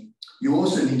 You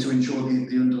also need to ensure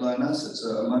the underlying assets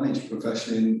are managed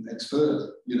professionally and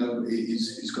expert. You know,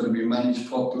 it's got to be managed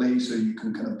properly so you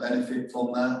can kind of benefit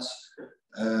from that.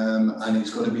 And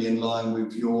it's got to be in line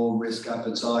with your risk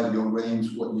appetite, your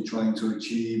range, what you're trying to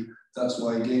achieve. That's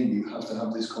why, again, you have to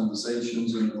have these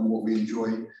conversations and what we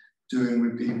enjoy doing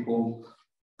with people.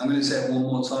 I'm going to say it one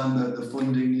more time that the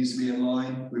funding needs to be in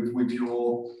line with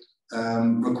your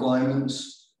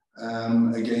requirements.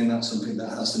 Again, that's something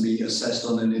that has to be assessed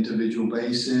on an individual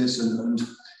basis, and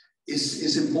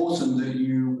it's important that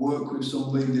you work with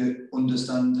somebody that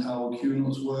understands how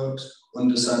QNUPS works,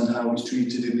 understand how it's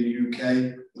treated in the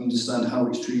UK, understand how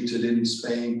it's treated in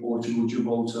Spain, Portugal,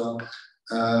 Gibraltar,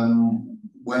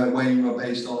 where you are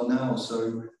based on now.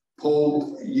 So,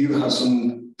 Paul, you have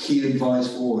some key advice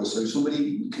for us. So,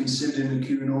 somebody considering a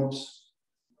QNUPS,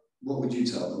 what would you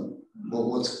tell them?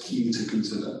 What's key to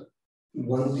consider?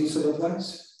 One piece of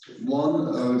advice?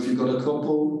 One, if you've got a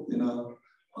couple, you know,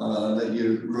 let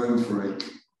you roam for it.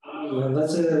 Well,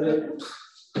 that's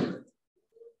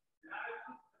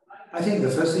I think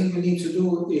the first thing you need to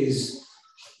do is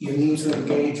you need to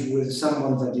engage with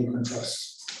someone that you can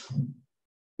trust.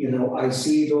 You know, I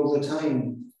see it all the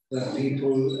time that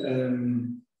people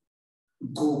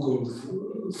Google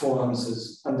for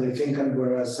answers and they think, and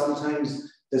whereas sometimes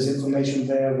there's information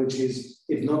there which is,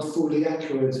 if not fully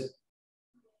accurate,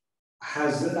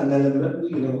 has an element,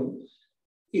 you know,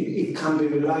 it can be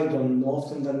relied on more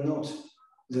often than not.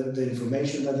 The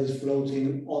information that is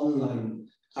floating online,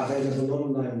 available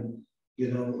online,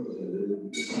 you know,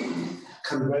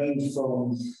 can range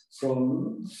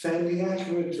from fairly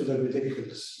accurate to the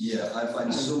ridiculous. Yeah, I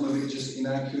find some of it just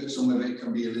inaccurate, some of it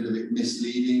can be a little bit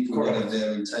misleading for one of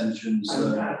their intentions.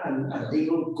 And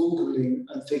people Googling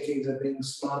and thinking they're being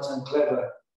smart and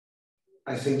clever,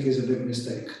 I think is a big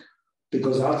mistake.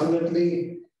 Because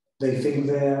ultimately, they think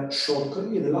they're shortcut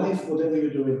in life, whatever you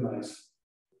do in life.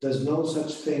 There's no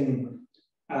such thing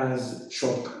as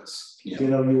shortcuts. Yeah. You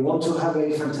know, you want to have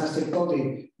a fantastic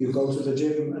body, you go to the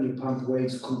gym and you pump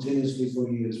weights continuously for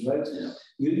years, right? Yeah.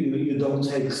 You don't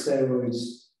take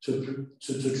steroids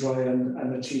to try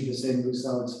and achieve the same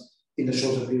results in a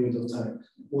shorter period of time.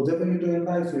 Whatever you do in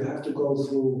life, you have to go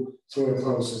through a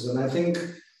process. And I think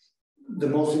the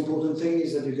most important thing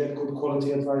is that you get good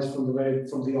quality advice from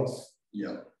the off.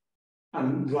 Yeah.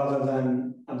 And rather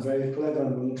than, I'm very clever,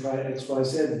 I'm going to try X, Y,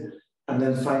 Z, and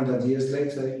then find that years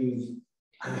later we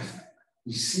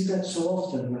see that so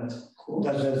often, Matt,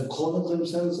 that they've cornered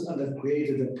themselves and they've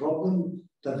created a problem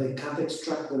that they can't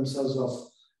extract themselves of.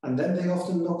 And then they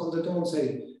often knock on the door and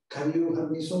say, can you have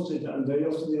me sorted? And very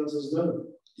often the answer is no.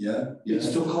 Yeah.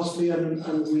 It's too costly and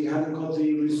we haven't got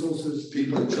the resources.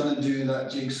 People are trying to do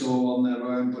that jigsaw on their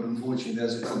own, but unfortunately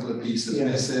there's a couple of pieces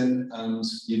missing and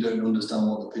you don't understand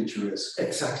what the picture is.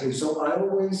 Exactly. So I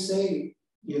always say,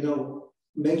 you know,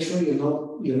 make sure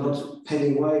you're not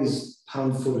penny wise,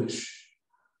 pound foolish.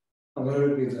 I'm going to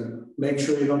repeat that. Make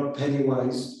sure you're not penny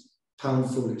wise, pound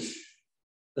foolish.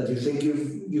 That you think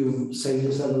you've saved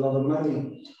yourself a lot of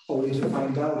money, only to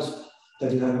find out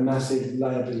that you have a massive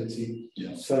liability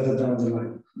further down the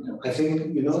line. Yeah. I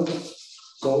think, you know,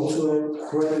 go to a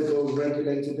credible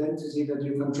regulated entity that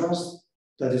you can trust,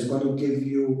 that is going to give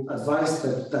you advice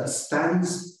that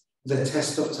stands the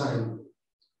test of time.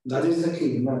 That is the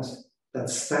key, Matt. That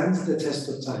stands the test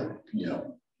of time. Yeah.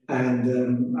 And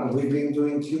we've been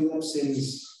doing QNUPS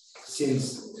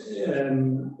since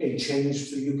a change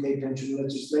to UK pension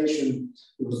legislation.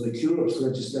 It was the QNUPS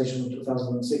legislation of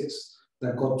 2006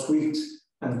 that got tweaked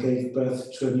and gave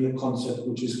birth to a new concept,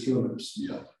 which is QNUPS.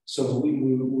 Yeah. So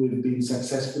we've been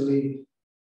successfully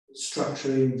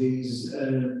structuring these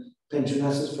pension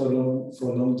assets for a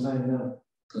long time now.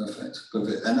 Perfect.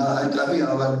 And I think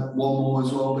I'll add one more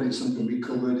as well, but it's something we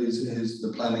covered, is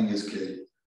the planning is key.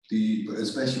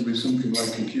 Especially with something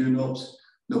like a QNUPS,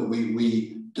 that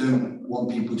we don't want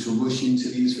people to rush into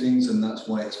these things, and that's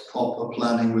why it's proper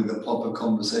planning with the proper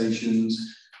conversations.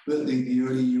 But the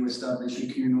earlier you establish a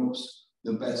QNUPS,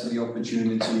 the better the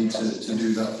opportunity to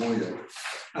do that for you.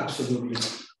 Absolutely.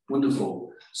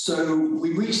 Wonderful. So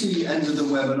we reached the end of the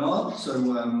webinar, so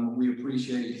we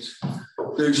appreciate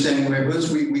those staying with us.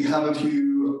 We have a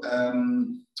few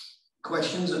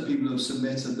questions that people have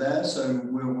submitted there, so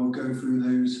we'll go through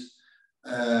those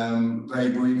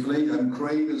very briefly.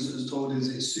 Craig has told us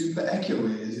it's super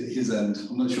echoey at his end.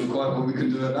 I'm not sure quite what we can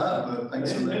do at that, but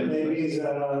thanks for that. Maybe it's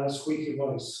a squeaky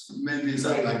voice. Maybe it's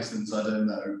our accents, I don't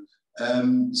know.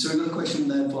 So another question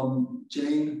there from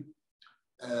Jane.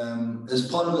 As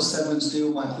part of a severance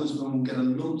deal, my husband will get a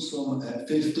lump sum at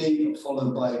 50,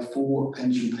 followed by 4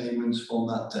 pension payments from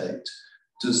that date.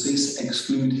 Does this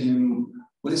exclude him?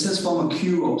 Well, it says from a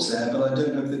QNUPS there, but I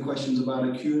don't know if the question's about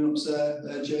a QNUPS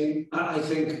there, Jane. I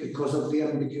think because of the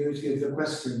ambiguity of the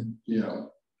question,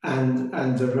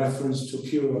 and the reference to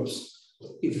QNUPS,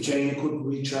 if Jane could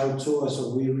reach out to us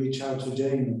or we reach out to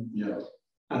Jane,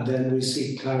 and then we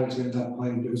seek clarity at that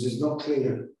point, because it's not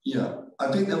clear. Yeah, I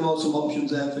think there are some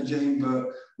options there for Jane, but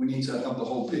we need to have the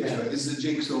whole picture. Yeah. It's the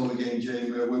jigsaw again,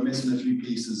 Jane. We're missing a few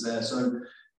pieces there, so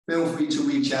feel free to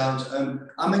reach out.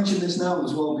 I mention this now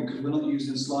as well because we're not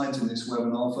using slides in this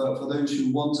webinar. For those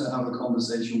who want to have a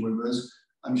conversation with us,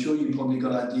 I'm sure you probably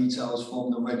got our details from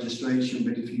the registration,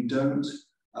 but if you don't,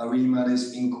 our email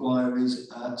is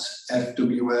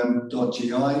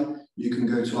inquiries@fwm.gi. You can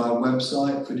go to our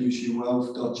website,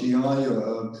 fiduciarywealth.gi,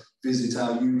 or visit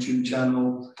our YouTube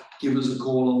channel. Give us a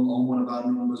call on one of our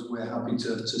numbers. We're happy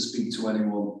to speak to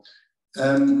anyone.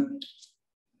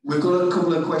 We've got a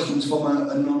couple of questions from an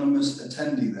anonymous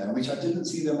attendee there, which I didn't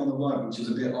see them on the right, which is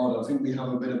a bit odd. I think we have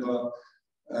a bit of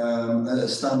a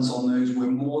stance on those.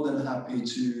 We're more than happy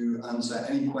to answer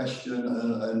any question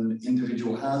an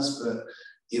individual has, but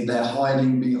if they're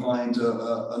hiding behind an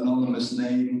anonymous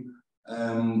name,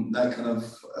 that kind of,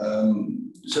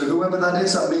 so whoever that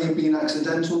is, that may have been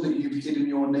accidental that you've hidden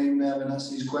your name there and asked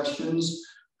these questions.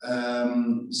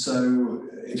 So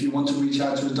if you want to reach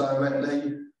out to us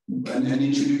directly and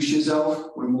introduce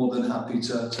yourself, we're more than happy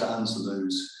to answer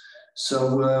those.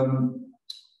 So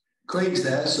Craig's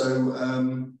there, so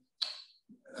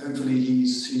hopefully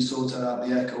he's sorted out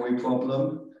the echoing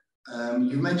problem.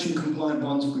 You mentioned compliant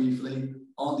bonds briefly.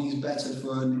 Are these better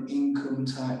for an income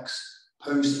tax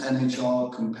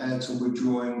post-NHR compared to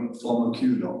withdrawing from a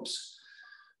QNUPS?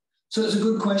 So it's a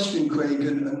good question, Craig,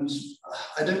 and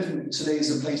I don't think today is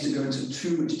the place to go into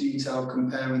too much detail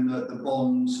comparing the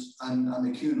bonds and the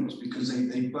QNUPS, because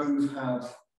they both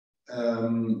have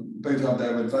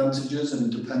their advantages,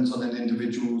 and it depends on an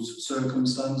individual's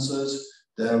circumstances.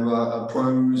 There are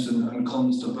pros and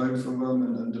cons to both of them,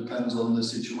 and depends on the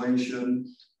situation.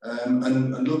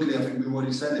 And luckily, I think we've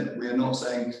already said it. We are not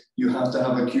saying you have to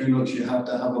have a QNUPS, you have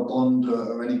to have a bond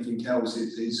or anything else.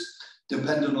 It's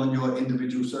dependent on your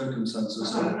individual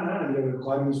circumstances. And the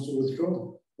requirements to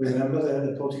withdraw. Remember that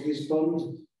the Portuguese bond,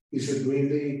 you should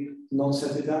really not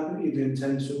set it up if you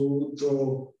intend to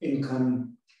draw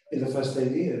income in the first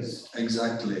 8 years.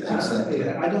 Exactly.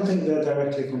 Yeah, I don't think they're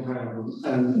directly comparable,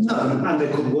 and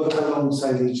they could work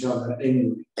alongside each other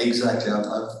anyway. Exactly,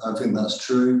 I think that's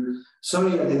true.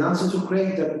 Sorry, in answer to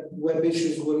Craig, that web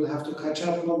issues will have to catch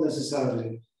up, not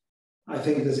necessarily. I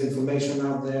think there's information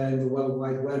out there in the World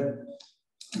Wide Web.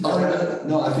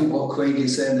 No, I think what Craig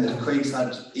is saying is Craig's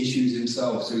had issues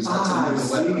himself, so he's had to move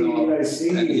the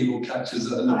webinar, and he will catch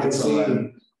us at another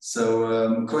time.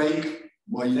 So, Craig,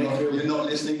 well, you're not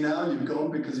listening now, you've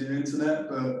gone because of your internet,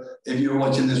 but if you're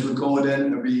watching this recording,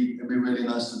 it'd be really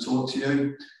nice to talk to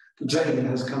you. Jane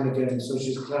has come again, so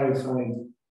she's clarifying.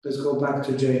 Let's go back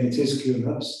to Jane. It is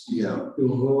QNUPS. Yeah. It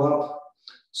will go up.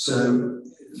 So,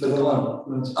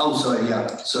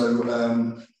 So,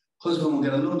 husband will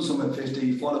get a lump sum at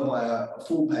 50, followed by a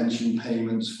full pension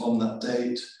payments from that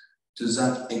date. Does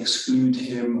that exclude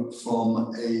him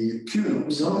from a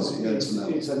QNUPS? No,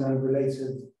 it's an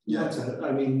unrelated matter.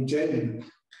 I mean, Jane,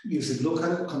 you should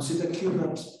consider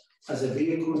QNUPS as a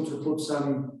vehicle to put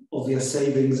some of your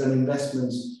savings and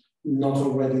investments not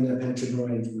already in a pension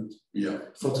arrangement. Yeah.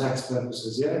 For tax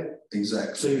purposes, yeah?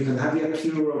 Exactly. So you can have your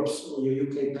QNUPS or your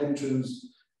UK pensions,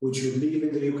 which you leave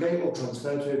in the UK or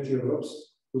transfer to your QNUPS,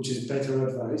 which is better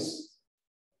advice,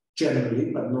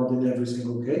 generally, but not in every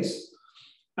single case.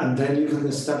 And then you can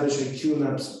establish a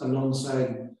QNUPS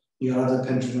alongside your other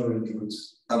pension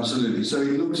arrangements. Absolutely. So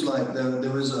it looks like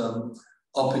there is an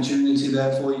opportunity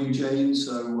there for you, Jane.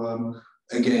 So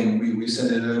again, we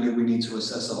said it earlier, we need to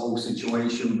assess the whole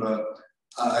situation, but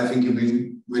I think it'd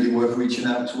be really worth reaching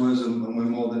out to us, and we're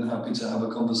more than happy to have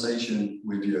a conversation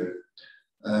with you.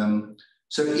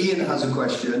 So Ian has a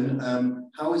question.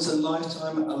 How is a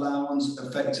lifetime allowance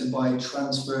affected by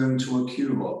transferring to a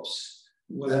QNUPS?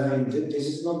 Well, I mean, this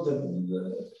is not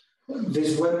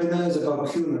this webinar is about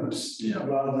QNUPS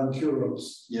rather than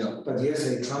QNUPS. Yeah. But yes,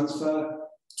 a transfer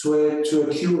to a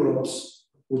QNUPS,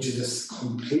 which is a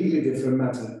completely different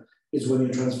matter, is when you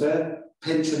transfer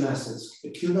pension assets. A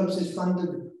QNUPS is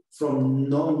funded from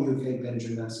non-UK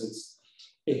pension assets.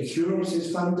 A QNUPS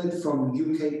is funded from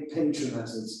UK pension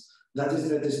assets. That is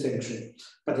the distinction.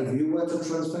 But if you were to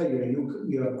transfer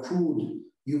your accrued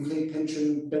UK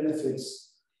pension benefits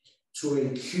to a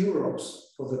QNUPS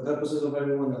for the purposes of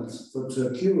everyone else, to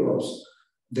a QNUPS,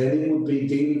 then it would be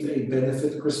deemed a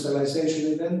benefit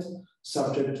crystallization event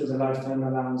subject to the lifetime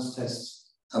allowance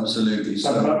tests. Absolutely.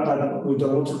 But we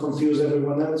don't want to confuse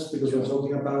everyone else because we're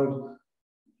talking about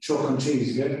chalk and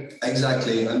cheese, yeah?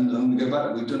 Exactly. And we go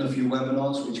back, we've done a few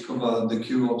webinars which cover the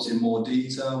QNUPS in more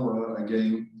detail, where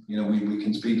again, we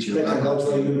can speak to you about that.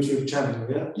 They can go to a YouTube channel,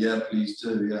 yeah? Yeah, please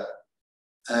do, yeah.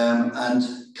 And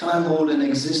can I roll an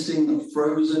existing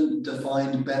frozen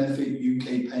defined benefit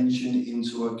UK pension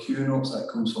into a QNUPS? That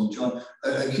comes from John.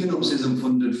 A QNUPS isn't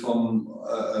funded from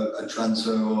a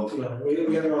transfer of... No,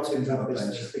 we are not in that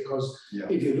business because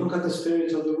if you look at the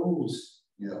spirit of the rules,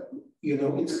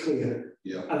 it's clear.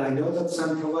 Yeah. And I know that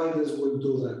some providers will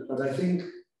do that, but I think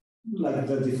like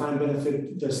the defined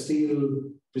benefit,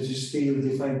 the British Steel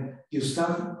defined, you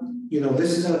start,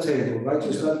 this is our table, right?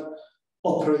 You start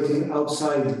operating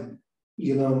outside,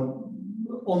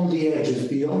 on the edges,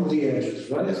 beyond the edges,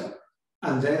 right?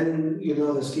 And then,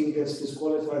 the scheme gets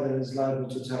disqualified and is liable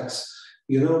to tax.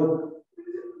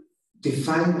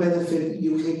 Defined benefit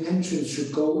UK pensions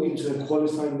should go into a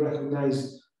qualified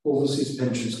recognized overseas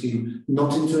pension scheme,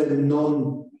 not into a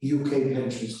non-UK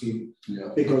pension scheme.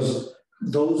 Yeah. Because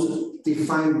those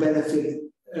defined benefit,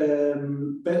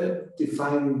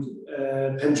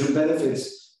 pension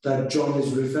benefits that John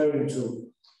is referring to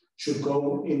should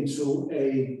go into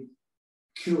a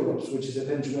QNUPS, which is a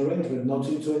pension arrangement, not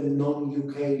into a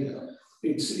non-UK. And a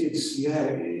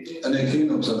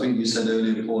QNUPS, I think you said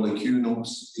earlier, Paul, a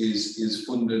QNUPS is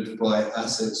funded by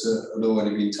assets that had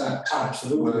already been taxed.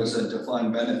 Absolutely. Whereas a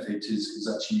defined benefit is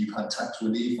actually you've had tax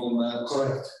relief on that.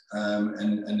 Correct.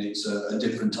 And it's a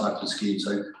different type of scheme.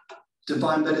 So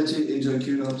defined benefit into a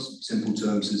QNUPS, simple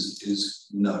terms, is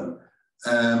no.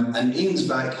 And Ian's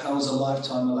back, how is a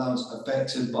lifetime allowance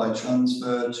affected by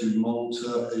transfer to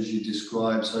Malta as you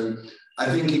described? So I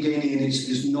think again, Ian,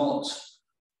 it's not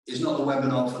the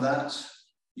webinar for that.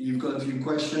 You've got a few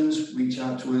questions, reach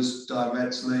out to us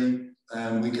directly,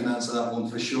 and we can answer that one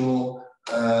for sure.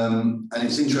 And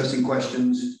it's interesting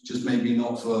questions, just maybe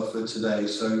not for today.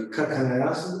 So can I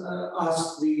ask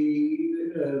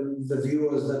the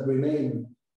viewers that remain,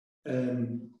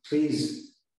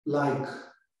 please like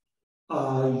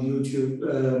our YouTube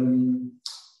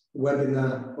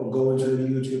webinar or go into the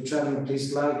YouTube channel.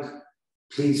 Please like,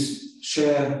 please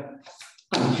share,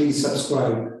 and please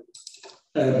subscribe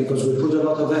because we put a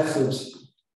lot of effort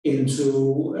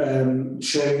into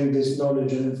sharing this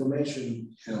knowledge and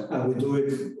information. Yeah. And we do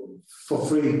it for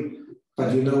free.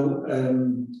 But you know,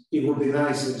 it would be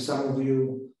nice if some of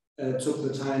you took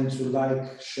the time to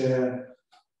like, share,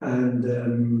 and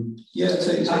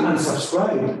and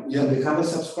subscribe. Yeah. And become a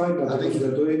subscriber, because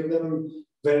we're doing them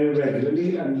very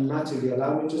regularly. And Matt, if you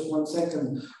allow me just 1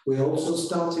 second, we're also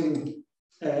starting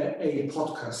a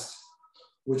podcast,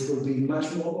 which will be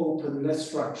much more open, less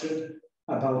structured,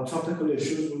 about topical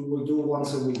issues. We will do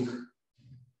once a week.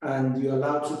 And you're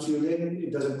allowed to tune in,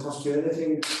 it doesn't cost you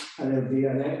anything, and it'll be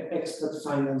an expert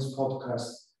finance podcast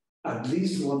at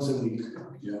least once a week.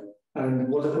 Yeah. And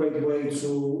what a great way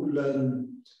to learn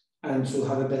and to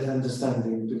have a better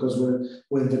understanding, because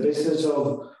we're in the business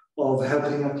of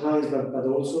helping our clients, but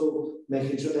also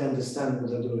making sure they understand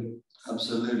what they're doing.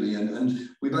 Absolutely, and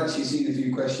we've actually seen a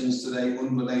few questions today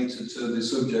unrelated to the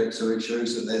subject, so it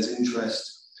shows that there's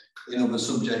interest in other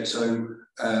subjects. So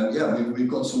we've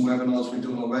got some webinars we've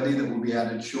done already that will be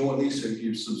added shortly, so if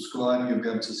you subscribe, you'll be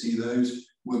able to see those.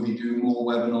 We'll be doing more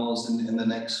webinars in the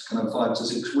next kind of 5 to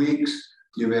 6 weeks.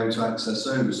 You'll be able to access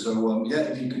those. So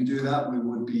if you can do that, we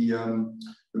would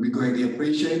be greatly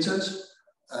appreciated.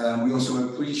 We also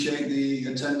appreciate the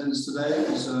attendance today. It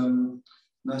was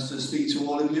nice to speak to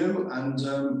all of you, and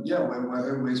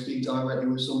we'll speak directly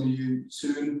with some of you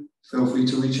soon. Feel free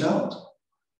to reach out.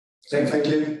 Thank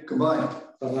you. Goodbye.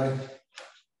 Bye-bye.